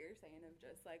similar to what you're saying of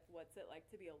just like what's it like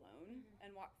to be alone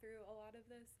and walk through a lot of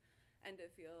this, and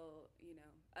to feel,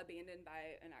 abandoned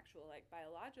by an actual like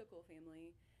biological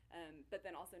family, but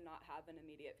then also not have an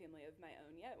immediate family of my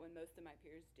own yet when most of my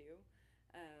peers do.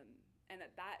 And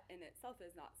that in itself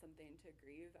is not something to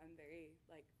grieve. I'm very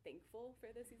like thankful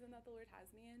for the season that the Lord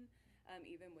has me in,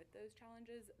 even with those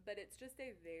challenges, but it's just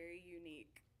a very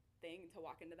unique thing to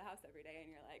walk into the house every day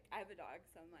and you're like, I have a dog,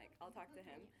 so I'm like, I'll talk to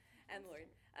him and Lord.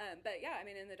 But yeah, I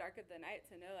mean, in the dark of the night,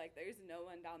 to know like there's no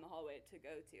one down the hallway to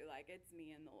go to, like it's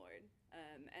me and the Lord.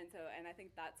 And I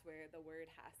think that's where the word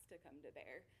has to come to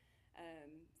bear.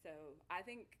 So I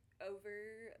think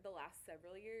over the last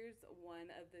several years, one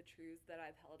of the truths that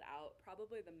I've held out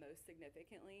probably the most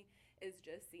significantly is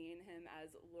just seeing him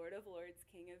as Lord of Lords,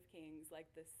 King of Kings, like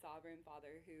the sovereign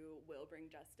Father who will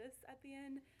bring justice at the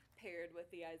end, paired with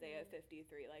the Isaiah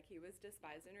 53. Like he was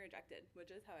despised and rejected, which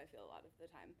is how I feel a lot of the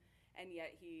time. And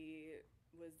yet he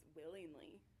was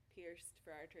willingly pierced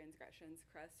for our transgressions,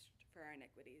 crushed for our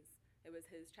iniquities. It was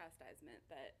his chastisement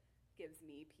that gives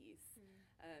me peace.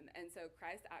 And so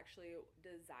Christ actually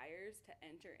desires to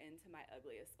enter into my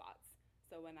ugliest spots.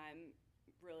 So when I'm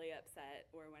really upset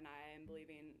or when I'm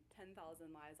believing 10,000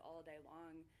 lies all day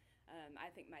long, I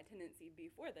think my tendency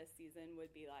before this season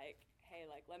would be like, hey,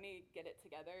 like, let me get it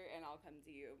together and I'll come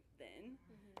to you then.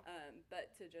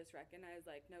 But to just recognize,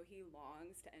 like, no, he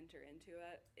longs to enter into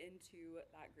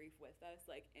that grief with us,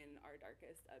 like in our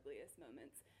darkest, ugliest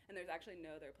moments. And there's actually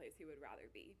no other place he would rather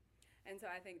be. And so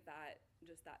I think that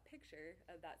just that picture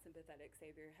of that sympathetic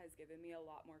Savior has given me a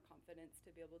lot more confidence to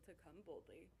be able to come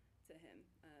boldly to him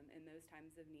in those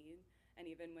times of need. And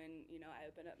even when, I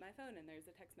open up my phone and there's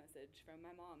a text message from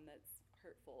my mom that's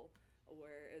hurtful,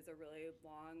 or is a really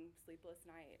long sleepless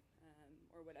night,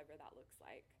 or whatever that looks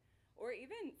like. Or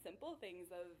even simple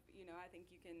things of, I think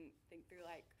you can think through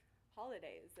like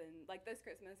holidays. And like this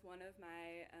Christmas, one of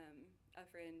my, a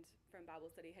friend from Bible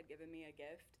study had given me a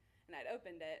gift. And I'd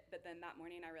opened it, but then that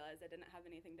morning I realized I didn't have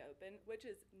anything to open, which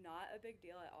is not a big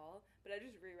deal at all, but I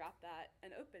just rewrapped that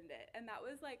and opened it. And that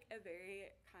was like a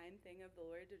very kind thing of the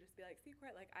Lord to just be like, see,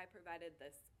 Court, like I provided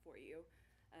this for you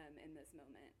in this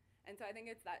moment. And so I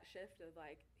think it's that shift of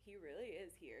like, he really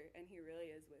is here and he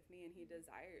really is with me and he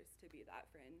desires to be that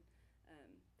friend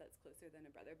that's closer than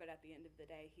a brother. But at the end of the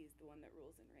day, he's the one that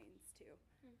rules and reigns too.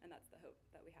 And that's the hope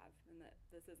that we have, and that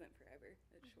this isn't forever,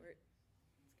 it's short.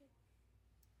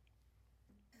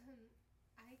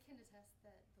 I can attest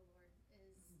that the Lord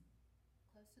is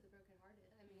close to the brokenhearted.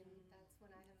 I mean, that's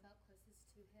when I have felt closest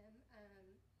to him.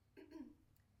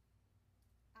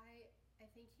 I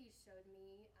think he showed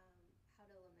me how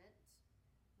to lament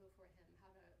before him,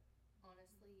 how to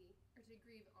honestly, or to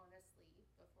grieve honestly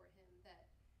before him.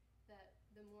 That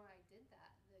the more I did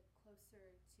that, the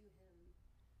closer to him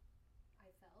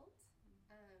I felt.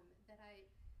 That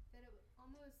it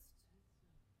almost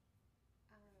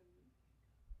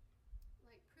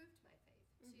like proved my faith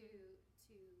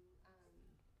to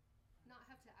not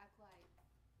have to act like,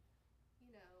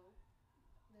 you know,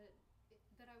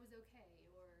 that I was okay,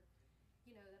 or,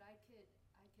 you know, that I could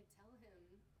tell him,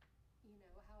 you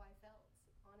know, how I felt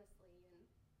honestly,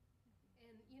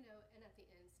 and you know, and at the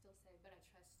end still say, but I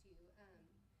trust you.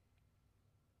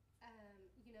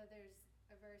 You know, there's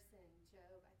a verse in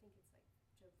Job, I think it's like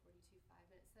Job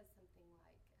 42:5, and it says something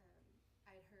like,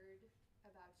 I'd heard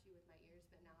about you with my ears,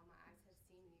 but now my eyes have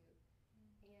seen you.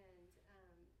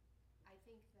 And I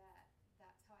think that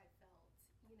that's how I felt,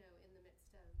 you know, in the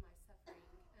midst of my suffering.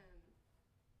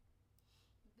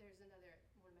 There's another,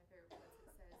 one of my favorite quotes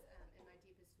that says, in my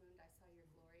deepest wound I saw your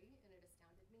glory, and it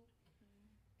astounded me.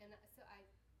 And so I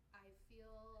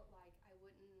feel like I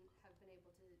wouldn't have been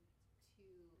able to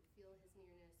feel his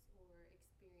nearness or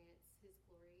experience his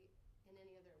glory in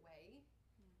any other way,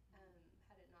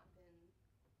 had it not been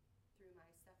through my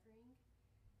suffering.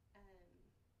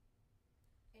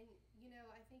 And you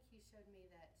know, I think he showed me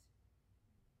that.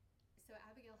 So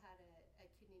Abigail had a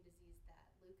kidney disease that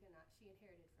Luke and I, she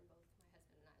inherited from both my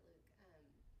husband and I, Luke.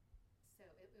 So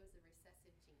it was a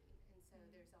recessive gene, and so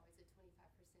there's always a 25%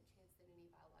 chance that any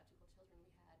biological children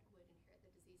we had would inherit the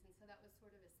disease, and so that was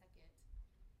sort of a second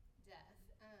death.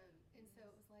 And so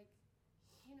it was like,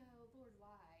 you know, Lord,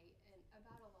 why? And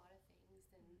about a lot of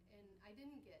things, and I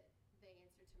didn't get the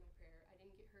answer to my prayer. I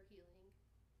didn't get her healing,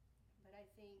 but I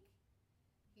think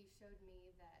he showed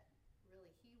me that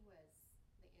really he was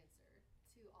the answer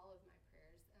to all of my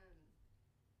prayers, and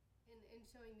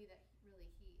showing me that really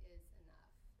he is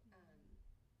enough,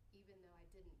 even though I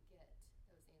didn't get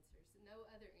those answers. No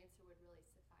other answer would really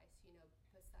suffice, you know,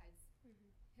 besides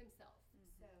himself.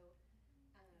 So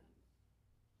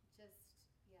just,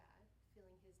 yeah,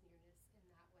 feeling his nearness in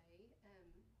that way.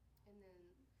 And then,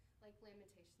 like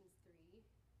Lamentations 3,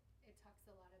 it talks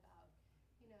a lot about,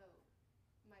 you know,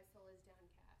 my soul is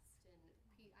downcast, and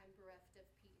I'm bereft of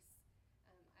peace.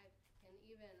 And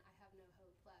even I have no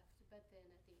hope left. But then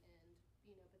at the end,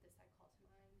 you know, but this I call to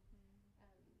mind.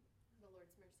 The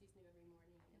Lord's mercies new every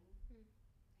morning,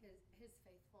 and his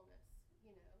faithfulness,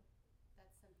 you know,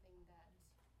 that's something that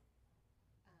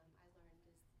I learned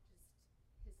is just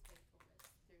his faithfulness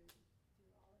through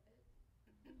all of it.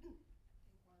 I think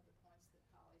one of the points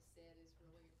that Holly said is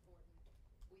really important.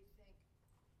 We think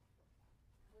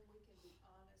when we can be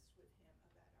honest with him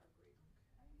about our grief,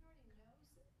 I mean, he already knows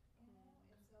it, you know,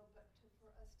 and so, but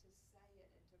for us to say it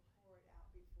and to pour it out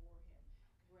before him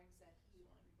brings that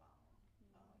healing balm.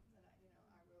 And I, you know,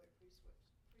 I really appreciate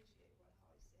what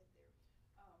Holly said there.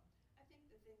 I think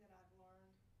the thing that I've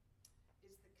learned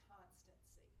is the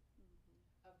constancy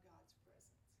of God's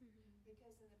presence.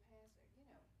 Because in the past, you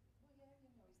know, well, yeah, you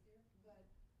know he's there,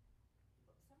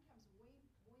 but sometimes he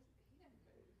doesn't move, he doesn't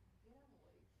leave,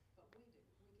 but we do.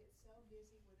 We get so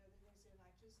busy with other things, and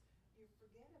you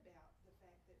forget about the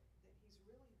fact that he's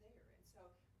really there. And so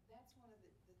that's one of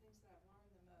the things that I've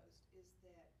learned the most, is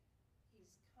that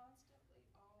he's constantly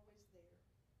always there.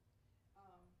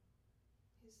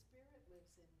 His spirit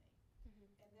lives in me.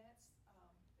 And that's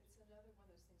it's another one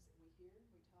of those things that we hear,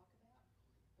 we talk about.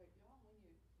 But y'all, when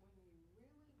you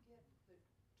really get the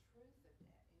truth of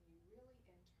that, and you really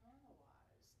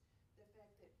internalize the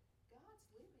fact that God's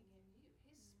living in you,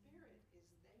 his spirit is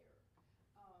there,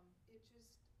 it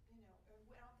just, you know, and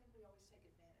I don't think we always take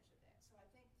advantage of that. So I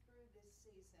think through this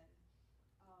season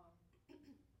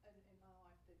in my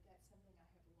life, that's something I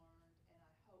have learned, and I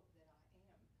hope that I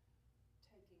am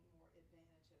taking more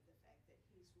advantage of the fact that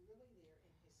he's really there,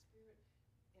 and his spirit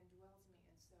indwells me,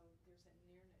 and so there's a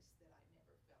nearness that I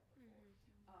never felt before.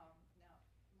 Now,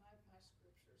 my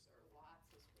scriptures are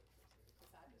lots of scriptures here,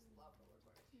 because I just love the Lord's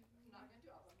Word. I'm not going to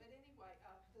do all of them, but anyway,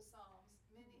 the Psalms,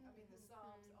 the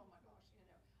Psalms, oh my gosh, you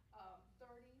know,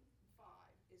 35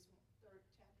 is,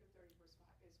 chapter 30, verse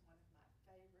 5 is one of my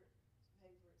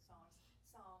favorite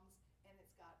Psalms, and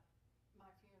it's got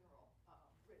my funeral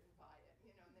written by it,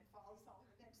 you know, and it follows on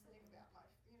the next thing about my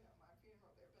funeral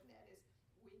there, but that is,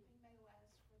 weeping may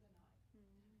last for the night,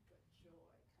 but joy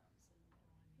comes in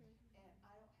the morning. And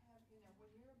I don't have, you know,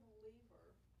 when you're a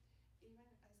believer, even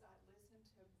as I listen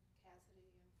to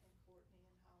Cassidy and Courtney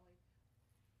and Holly,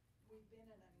 we've been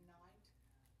in a night,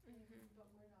 but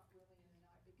we're not really in a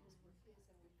night, because we're his,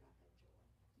 and we've got that joy.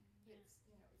 It's,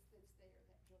 you know, it's there,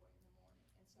 that joy in the morning.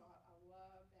 And so I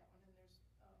love that one. And there's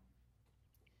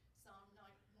Psalm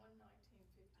 119:51,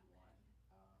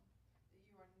 that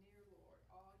you are near, Lord,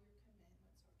 all your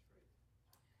commandments are truth.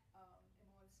 And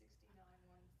 169,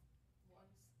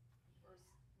 verse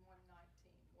 119,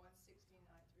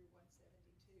 169 through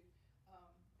 172.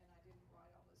 And I didn't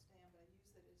write all this down, but I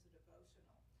used it as a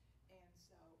devotional. And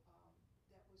so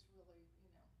that was really,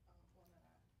 you know, one that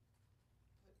I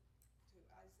put to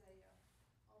Isaiah.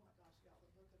 Oh my gosh, y'all, the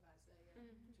book of Isaiah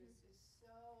just is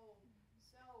so,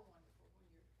 so wonderful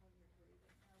when you're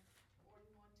reading.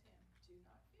 41:10, do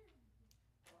not fear,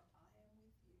 for I am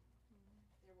with you.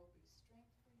 There will be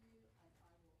strength for you, and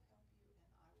I will help you,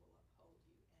 and I will uphold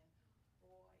you. And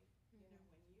boy, you know,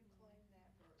 when you claim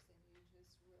that verse and you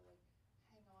just really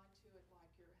hang on to it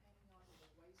like you're hanging on to the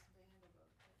waistband of a,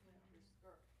 you know, your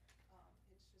skirt,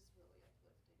 it's just really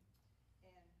uplifting.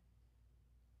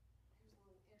 And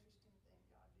here's a little interesting thing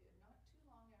God did. Not too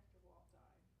long after Walt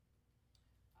died,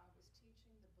 I was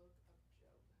teaching the book of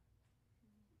Job.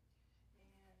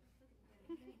 And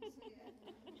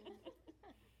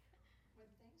when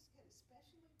things get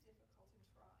especially difficult and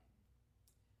trying,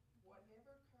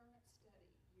 whatever current study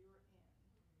you're in,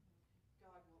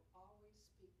 God will always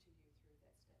speak to you through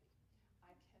that study.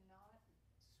 I cannot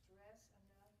stress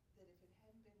enough that if it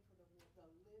hadn't been for the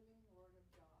living Word of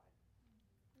God,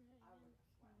 I would have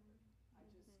floundered. I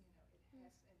just, you know, it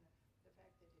has, and the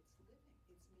fact that it's living,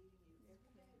 it's meeting you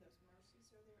every day. Those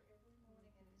mercies are there every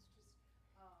morning, and it's just,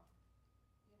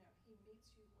 you know, He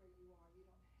meets you where you are. You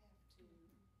don't have to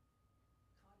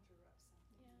conjure up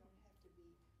something. Yeah. You don't have to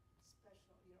be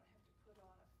special. You don't have to put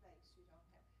on a face. You don't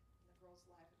have, and the girls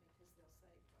laugh at me because they'll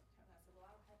say, and I said, well,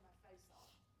 I don't have my face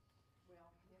on.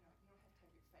 Well, you know, you don't have to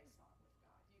have your face on with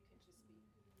God. You can just be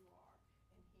who you are,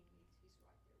 and He meets, He's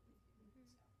right there with you.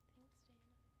 So. Thanks,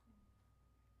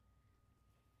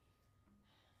 Diana.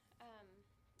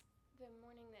 The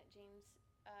morning that James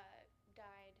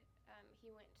died, he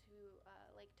went to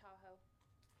Lake Tahoe.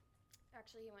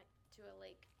 Actually, he went to a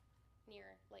lake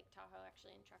near Lake Tahoe,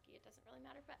 actually in Truckee. It doesn't really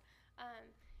matter, but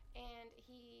and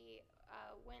he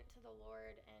went to the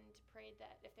Lord and prayed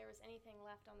that if there was anything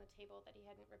left on the table that he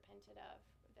hadn't repented of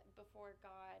that before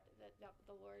God, that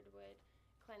the Lord would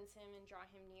cleanse him and draw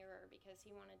him nearer, because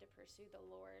he wanted to pursue the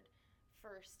Lord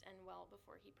first and well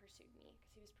before he pursued me,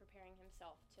 because he was preparing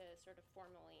himself to sort of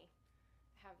formally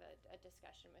have a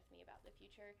discussion with me about the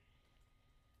future.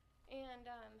 And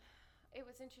it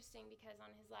was interesting because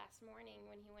on his last morning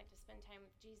when he went to spend time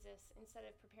with Jesus, instead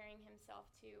of preparing himself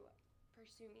to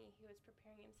pursue me, he was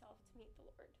preparing himself to meet the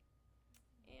Lord.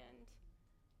 And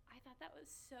I thought that was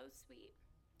so sweet.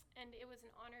 And it was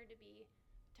an honor to be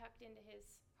tucked into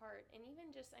his heart. And even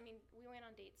just, I mean, we went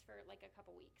on dates for like a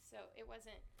couple weeks, so it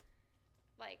wasn't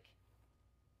like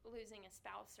losing a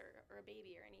spouse or a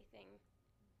baby or anything.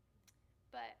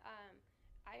 But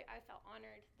I felt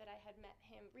honored that I had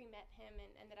re-met him,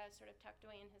 and that I was sort of tucked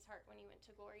away in his heart when he went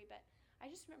to glory. But I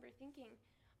just remember thinking,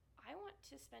 I want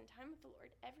to spend time with the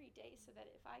Lord every day, so that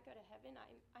if I go to heaven,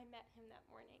 I met him that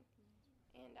morning.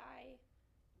 And I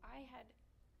had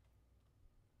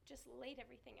just laid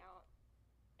everything out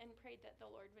and prayed that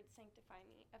the Lord would sanctify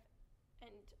me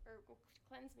or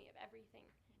cleanse me of everything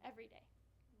every day.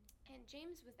 And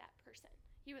James was that person.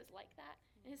 He was like that,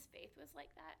 and his faith was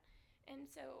like that. And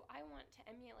so I want to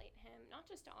emulate him, not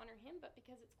just to honor him, but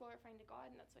because it's glorifying to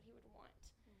God, and that's what he would want.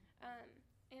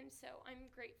 And so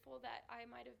I'm grateful that I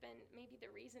might have been maybe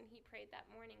the reason he prayed that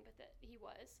morning, but that he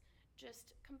was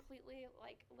just completely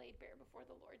like laid bare before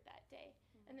the Lord that day,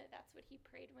 and that's what he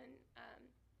prayed when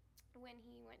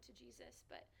he went to Jesus.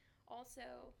 But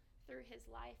also through his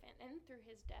life and through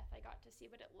his death, I got to see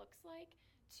what it looks like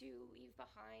to leave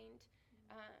behind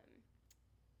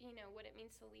what it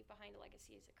means to leave behind a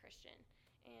legacy as a Christian.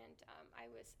 And I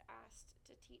was asked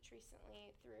to teach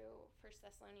recently through 1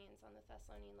 Thessalonians on the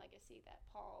Thessalonian legacy that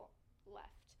Paul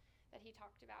left, that he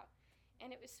talked about.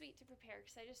 And it was sweet to prepare,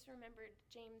 because I just remembered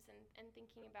James and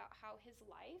thinking about how his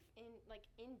life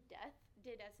in death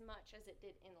did as much as it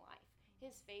did in life.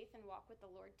 His faith and walk with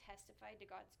the Lord testified to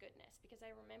God's goodness, because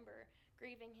I remember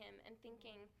grieving him and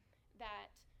thinking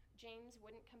that James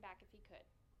wouldn't come back if he could,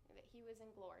 that he was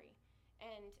in glory.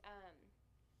 And,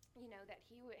 that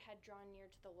he had drawn near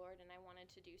to the Lord, and I wanted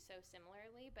to do so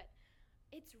similarly. But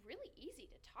it's really easy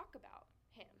to talk about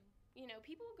him.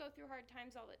 People go through hard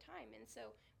times all the time. And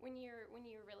so when you're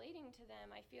relating to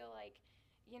them, I feel like,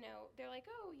 they're like,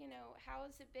 oh, how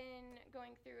has it been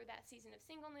going through that season of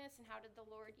singleness? And how did the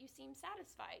Lord, you seem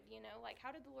satisfied, like,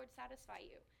 how did the Lord satisfy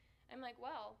you? I'm like,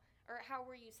 well, or how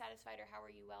were you satisfied, or how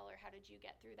were you well, or how did you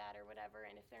get through that, or whatever.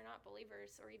 And if they're not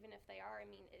believers, or even if they are, I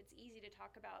mean, it's easy to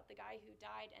talk about the guy who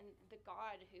died and the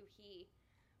God who he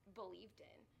believed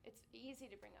in. It's easy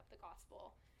to bring up the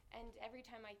gospel. And every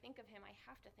time I think of him, I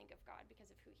have to think of God because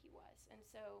of who he was. And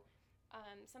so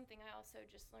something I also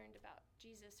just learned about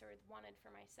Jesus, or wanted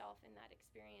for myself in that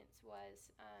experience,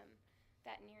 was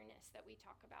that nearness that we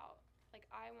talk about. Like,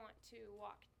 I want to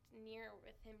walk near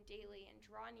with him daily and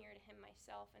draw near to him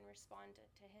myself and respond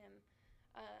to him,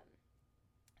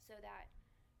 so that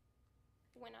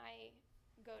when I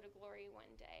go to glory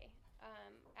one day,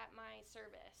 at my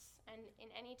service, and in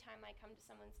any time I come to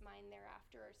someone's mind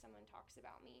thereafter, or someone talks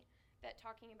about me, that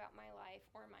talking about my life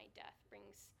or my death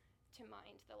brings to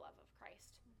mind the love of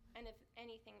Christ. And if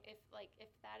anything, if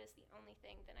that is the only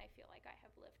thing, then I feel like I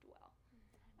have lived well.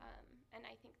 And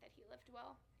I think that he lived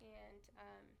well. And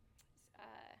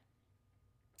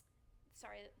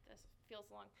sorry, this feels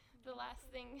long. The last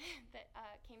thing that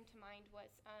came to mind was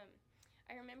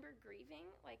I remember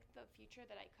grieving like the future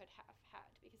that I could have had,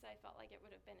 because I felt like it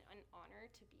would have been an honor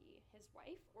to be his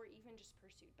wife, or even just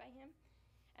pursued by him.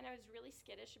 And I was really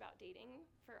skittish about dating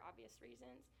for obvious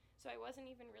reasons. So I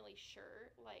wasn't even really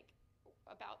sure like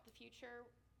about the future,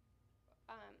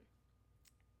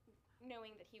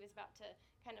 knowing that he was about to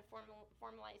kind of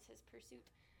formalize his pursuit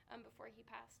before he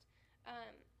passed.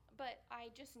 But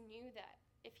I just knew that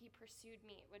if he pursued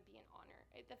me, it would be an honor.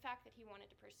 The fact that he wanted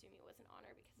to pursue me was an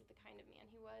honor because of the kind of man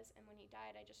he was. And when he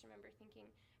died, I just remember thinking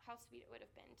how sweet it would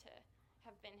have been to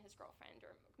have been his girlfriend,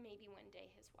 or maybe one day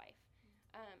his wife.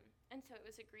 And so it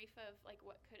was a grief of like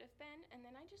what could have been. And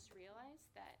then I just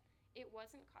realized that it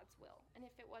wasn't God's will. And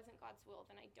if it wasn't God's will,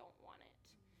 then I don't want it,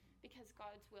 because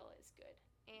God's will is good.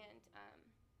 And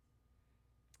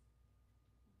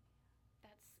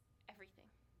that's everything.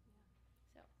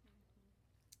 So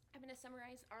I'm going to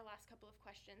summarize our last couple of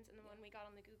questions and the one we got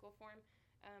on the Google form.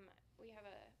 We have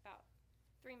about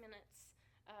 3 minutes.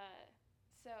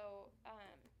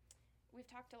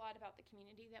 We've talked a lot about the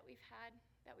community that we've had,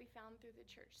 that we found through the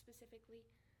church specifically.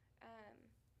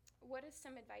 What is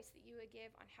some advice that you would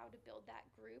give on how to build that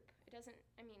group?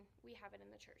 We have it in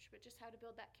the church, but just how to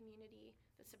build that community,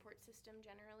 the support system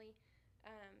generally.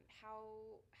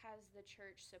 How has the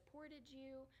church supported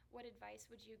you? What advice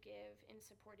would you give in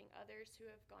supporting others who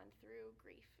have gone through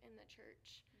grief in the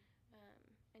church?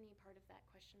 Any part of that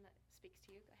question that speaks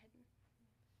to you, go ahead and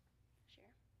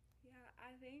share. Yeah,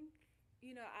 I think,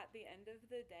 at the end of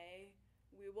the day,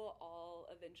 we will all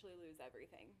eventually lose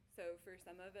everything. So for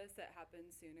some of us, it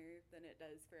happens sooner than it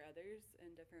does for others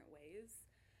in different ways.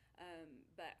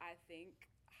 But I think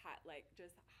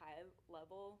just high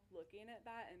level looking at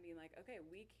that and being like, okay,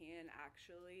 we can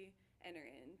actually enter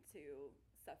into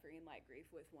suffering like grief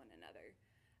with one another.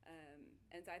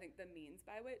 And so I think the means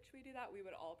by which we do that, we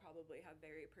would all probably have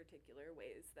very particular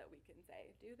ways that we can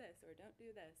say, do this or don't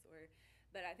do this.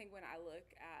 But I think when I look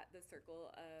at the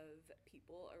circle of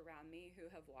people around me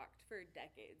who have walked for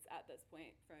decades at this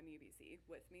point from UBC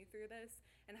with me through this,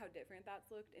 and how different that's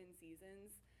looked in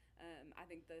seasons, I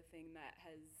think the thing that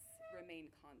has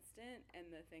remained constant,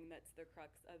 and the thing that's the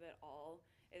crux of it all,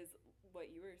 is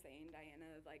what you were saying, Diana,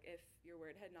 of like, if your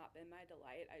word had not been my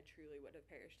delight, I truly would have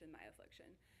perished in my affliction.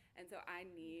 And so I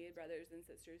need brothers and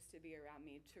sisters to be around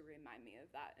me to remind me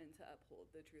of that, and to uphold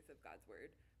the truth of God's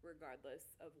word,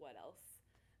 regardless of what else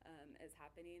is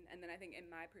happening. And then I think in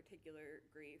my particular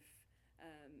grief,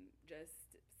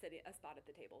 just sitting a spot at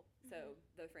the table. Mm-hmm. So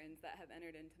the friends that have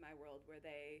entered into my world, where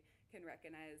they can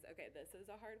recognize, okay, this is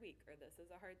a hard week, or this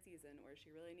is a hard season, or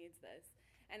she really needs this.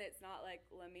 And it's not like,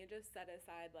 let me just set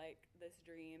aside like this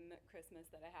dream Christmas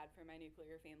that I had for my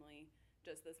nuclear family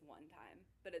just this one time.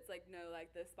 But it's like, no, like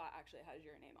this spot actually has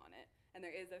your name on it. And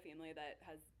there is a family that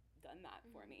has done that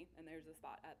for me. And there's a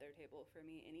spot at their table for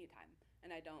me anytime.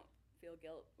 And I don't feel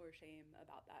guilt or shame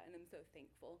about that. And I'm so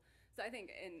thankful. So I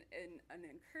think in an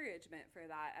encouragement for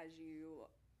that, as you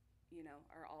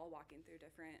are all walking through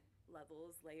different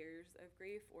levels, layers of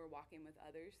grief, or walking with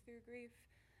others through grief,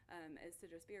 is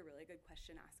to just be a really good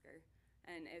question asker.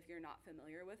 And if you're not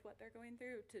familiar with what they're going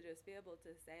through, to just be able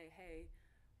to say, hey,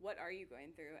 what are you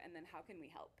going through? And then how can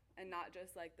we help? And not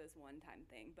just like this one-time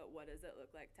thing, but what does it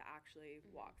look like to actually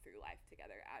walk through life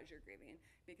together as you're grieving?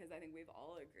 Because I think we've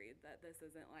all agreed that this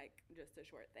isn't like just a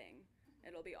short thing.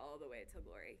 It'll be all the way to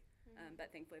glory.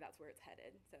 But thankfully that's where it's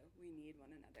headed. So we need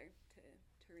one another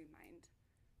to remind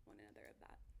one another of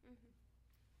that.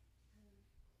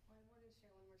 I wanted to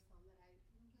share one more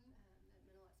psalm that that meant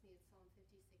a lot to me. It's Psalm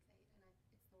 56:8, and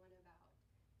it's the one about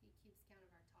he keeps count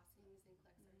of our tossings and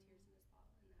collects our tears in his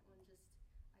bottle. And that one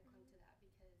I clung to that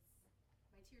because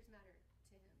my tears matter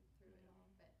to him through it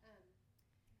all.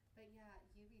 But but yeah,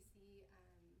 UBC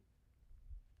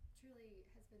truly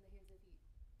has been the hands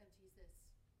of Jesus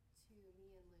to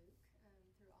me and Luke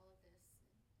through all of this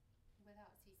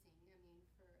without ceasing. I mean,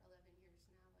 for 11 years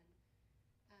now,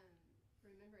 and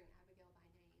remembering Abigail by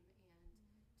name, and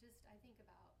just I think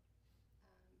about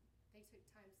they took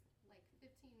times like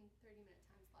 15-30 minute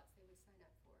time slots they would sign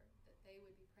up for that they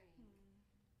would be praying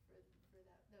for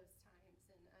those times,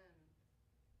 and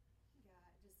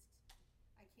yeah, just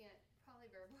I can't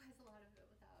probably verbalize a lot of it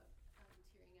without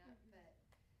tearing up, but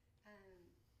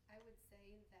I would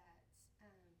say that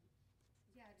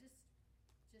yeah, just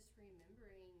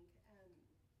remembering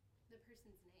the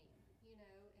person's name,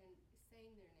 and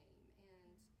saying their name,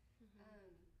 and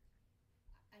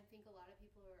I think a lot of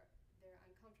people they're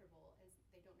uncomfortable and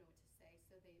they don't know what to say,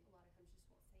 so they a lot of times just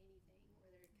won't say anything,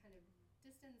 or they're kind of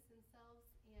distance themselves,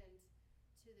 and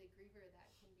to the griever that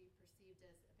can be perceived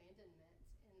as abandonment,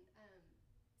 and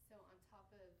so on top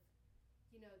of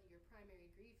your primary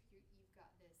grief, you've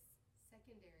got this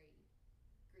secondary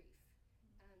grief,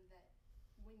 that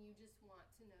when you just want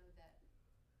to know that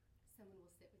someone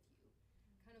will sit with you,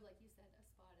 kind of like you said, a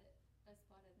spot at the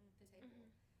table.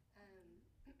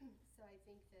 So I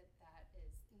think that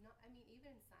is not, I mean,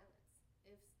 even in silence,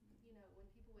 if when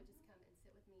people would just come and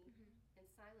sit with me in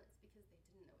silence because they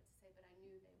didn't know what to say, but I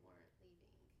knew they weren't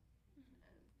leaving. Yeah,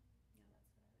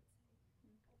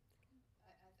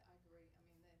 that's what I would say. I agree. I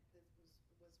mean, that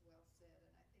was well said,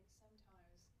 and I think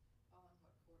sometimes, following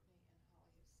what Courtney and Holly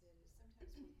have said, is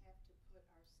sometimes we have to put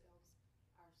ourself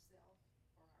or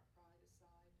our pride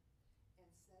aside and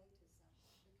say to someone,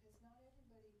 because not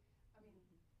everybody, I mean,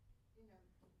 they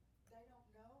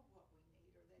don't know what we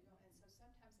need, or they don't, and so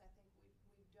sometimes I think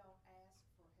we don't ask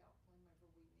for help whenever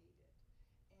we need it,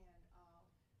 and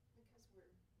because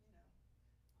we're,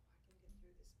 I can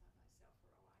get through this by myself, or I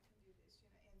can do this,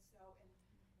 and so, and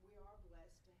we are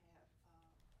blessed to have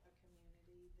a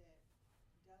community that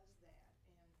does that,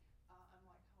 and I'm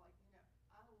like Holly,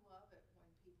 I love it when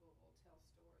people will tell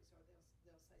stories, or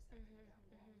they'll say something about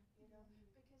Walt,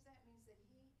 because that means that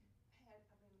he had,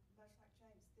 I mean, much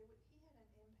like James, he had an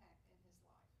impact in his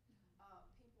life.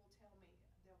 People tell me,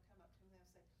 they'll come up to me and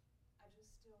they'll say, I just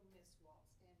still miss Walt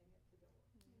standing at the door.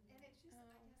 And it's just, I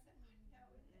guess, I know,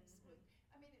 isn't that sweet?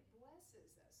 I mean, it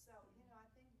blesses us. So, I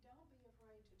think don't be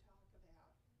afraid to talk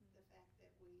about the fact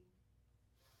that we,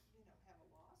 have a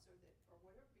loss, or whatever,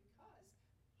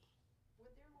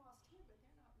 because they're lost here, but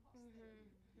they're not lost there.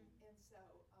 And so,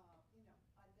 that's one thing I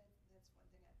think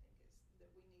is that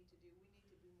we need to do. We need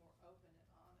to be more open and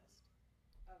honest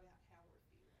about how we're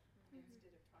feeling,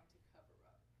 instead of trying to cover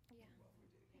up what we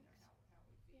do, how we feel.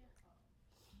 Yeah.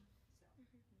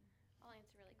 I'll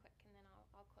answer really quick, and then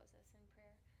I'll close this in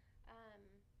prayer.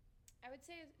 I would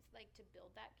say, like, to build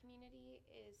that community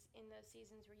is in those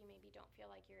seasons where you maybe don't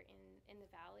feel like you're in the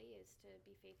valley, is to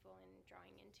be faithful in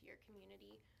drawing into your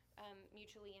community,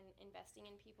 mutually investing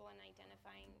in people and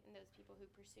identifying in those people who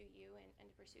pursue you, and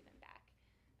to pursue them back.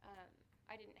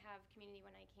 I didn't have community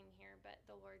when I came here, but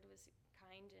the Lord was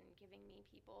kind in giving me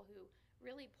people who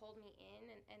really pulled me in,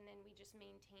 and then we just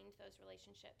maintained those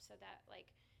relationships, so that,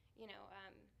 like,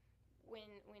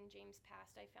 when James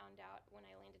passed, I found out when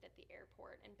I landed at the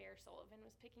airport, and Bear Sullivan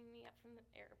was picking me up from the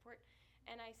airport,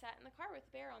 and I sat in the car with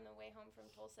Bear on the way home from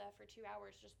Tulsa for 2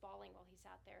 hours just bawling while he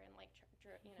sat there and, like,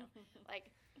 like,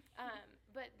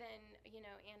 but then,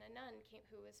 Anna Nunn came,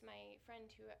 who was my friend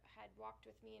who had walked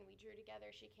with me, and we drew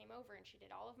together. She came over and she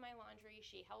did all of my laundry.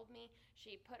 She held me.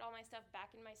 She put all my stuff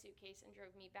back in my suitcase and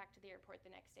drove me back to the airport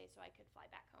the next day so I could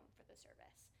fly back home for the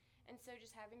service. And so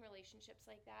just having relationships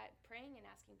like that, praying and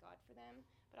asking God for them,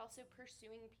 but also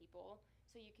pursuing people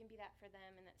so you can be that for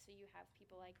them, and that so you have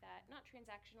people like that, not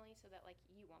transactionally, so that, like,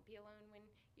 you won't be alone when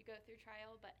you go through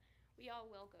trial, but we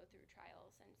all will go through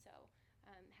trials. And so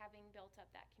having built up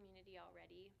that community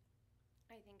already,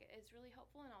 I think is really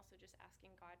helpful, and also just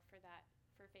asking God for that,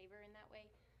 for favor in that way.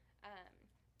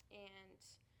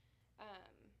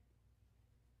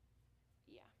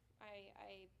 Yeah,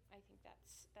 I think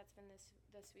that's been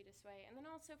the sweetest way. And then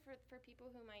also for people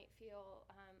who might feel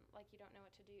like you don't know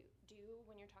what to do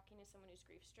when you're talking to someone who's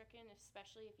grief stricken,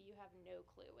 especially if you have no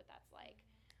clue what that's like.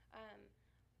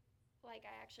 Like,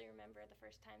 I actually remember the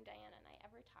first time Diana and I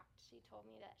ever talked, she told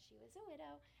me that she was a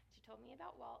widow. She told me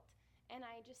about Walt, and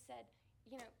I just said,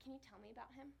 can you tell me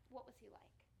about him? What was he like?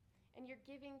 And you're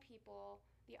giving people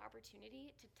the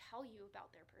opportunity to tell you about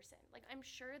their person. Like, I'm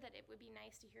sure that it would be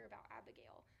nice to hear about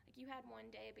Abigail. Like, you had one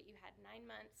day, but you had 9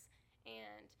 months,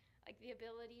 and, like, the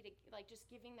ability to, like, just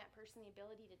giving that person the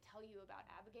ability to tell you about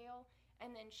Abigail,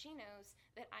 And then she knows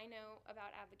that I know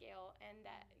about Abigail, and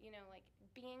that, you know, like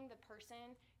being the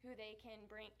person who they can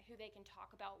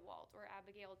talk about Walt or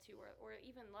Abigail to, or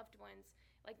even loved ones.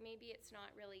 Like maybe it's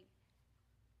not really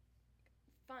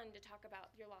fun to talk about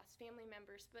your lost family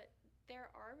members, but there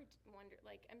are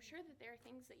I'm sure that there are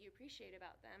things that you appreciate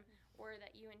about them, or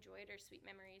that you enjoyed, or sweet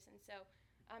memories. And so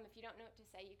if you don't know what to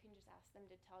say, you can just ask them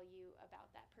to tell you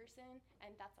about that person,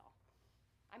 and that's all.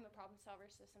 I'm a problem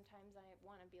solver, so sometimes I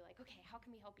want to be like, okay, how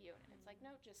can we help you? And it's like,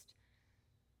 no, just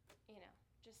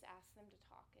ask them to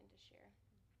talk and to share,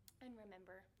 and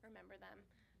remember them.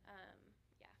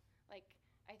 Yeah, like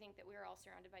I think that we're all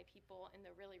surrounded by people in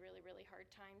the really, really, really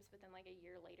hard times, but then like a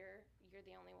year later, you're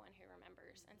the only one who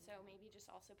remembers. And so maybe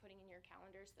just also putting in your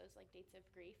calendars those like dates of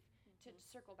grief to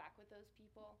circle back with those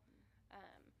people.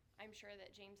 I'm sure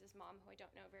that James's mom, who I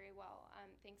don't know very well,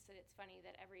 thinks that it's funny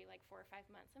that every like 4 or 5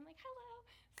 months I'm like, hello,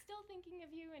 still thinking of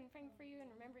you and praying for you and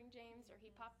remembering James, or he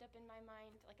popped up in my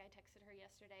mind. Like I texted her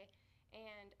yesterday,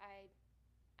 and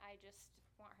I just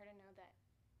want her to know that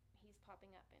he's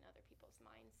popping up in other people's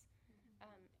minds,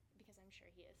 because I'm sure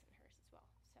he is in hers as well.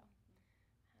 So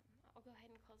I'll go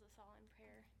ahead and close us all in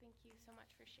prayer. Thank you so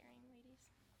much for sharing, ladies.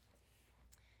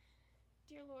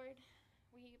 Dear Lord,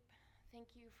 we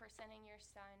thank you for sending your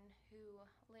son, who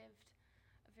lived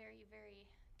a very, very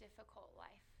difficult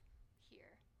life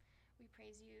here. We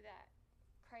praise you that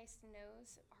Christ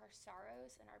knows our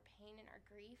sorrows and our pain and our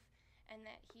grief, and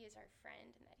that he is our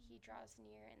friend, and that he draws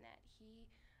near, and that he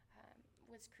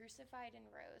was crucified and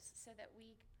rose so that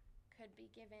we could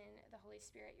be given the Holy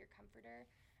Spirit, your comforter.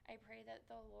 I pray that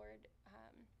the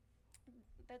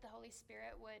Holy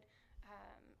Spirit would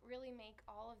really make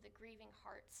all of the grieving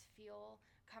hearts feel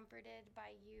comforted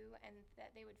by you, and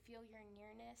that they would feel your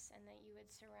nearness, and that you would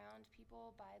surround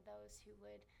people by those who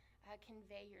would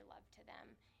convey your love to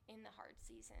them in the hard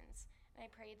seasons. And I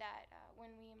pray that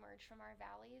when we emerge from our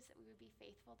valleys, that we would be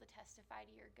faithful to testify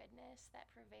to your goodness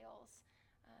that prevails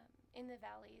in the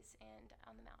valleys and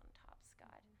on the mountaintops,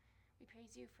 God. We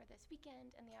praise you for this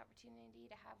weekend and the opportunity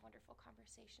to have wonderful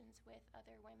conversations with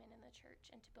other women in the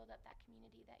church, and to build up that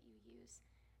community that you use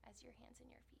as your hands and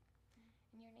your feet.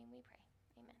 In your name we pray.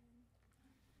 Amen.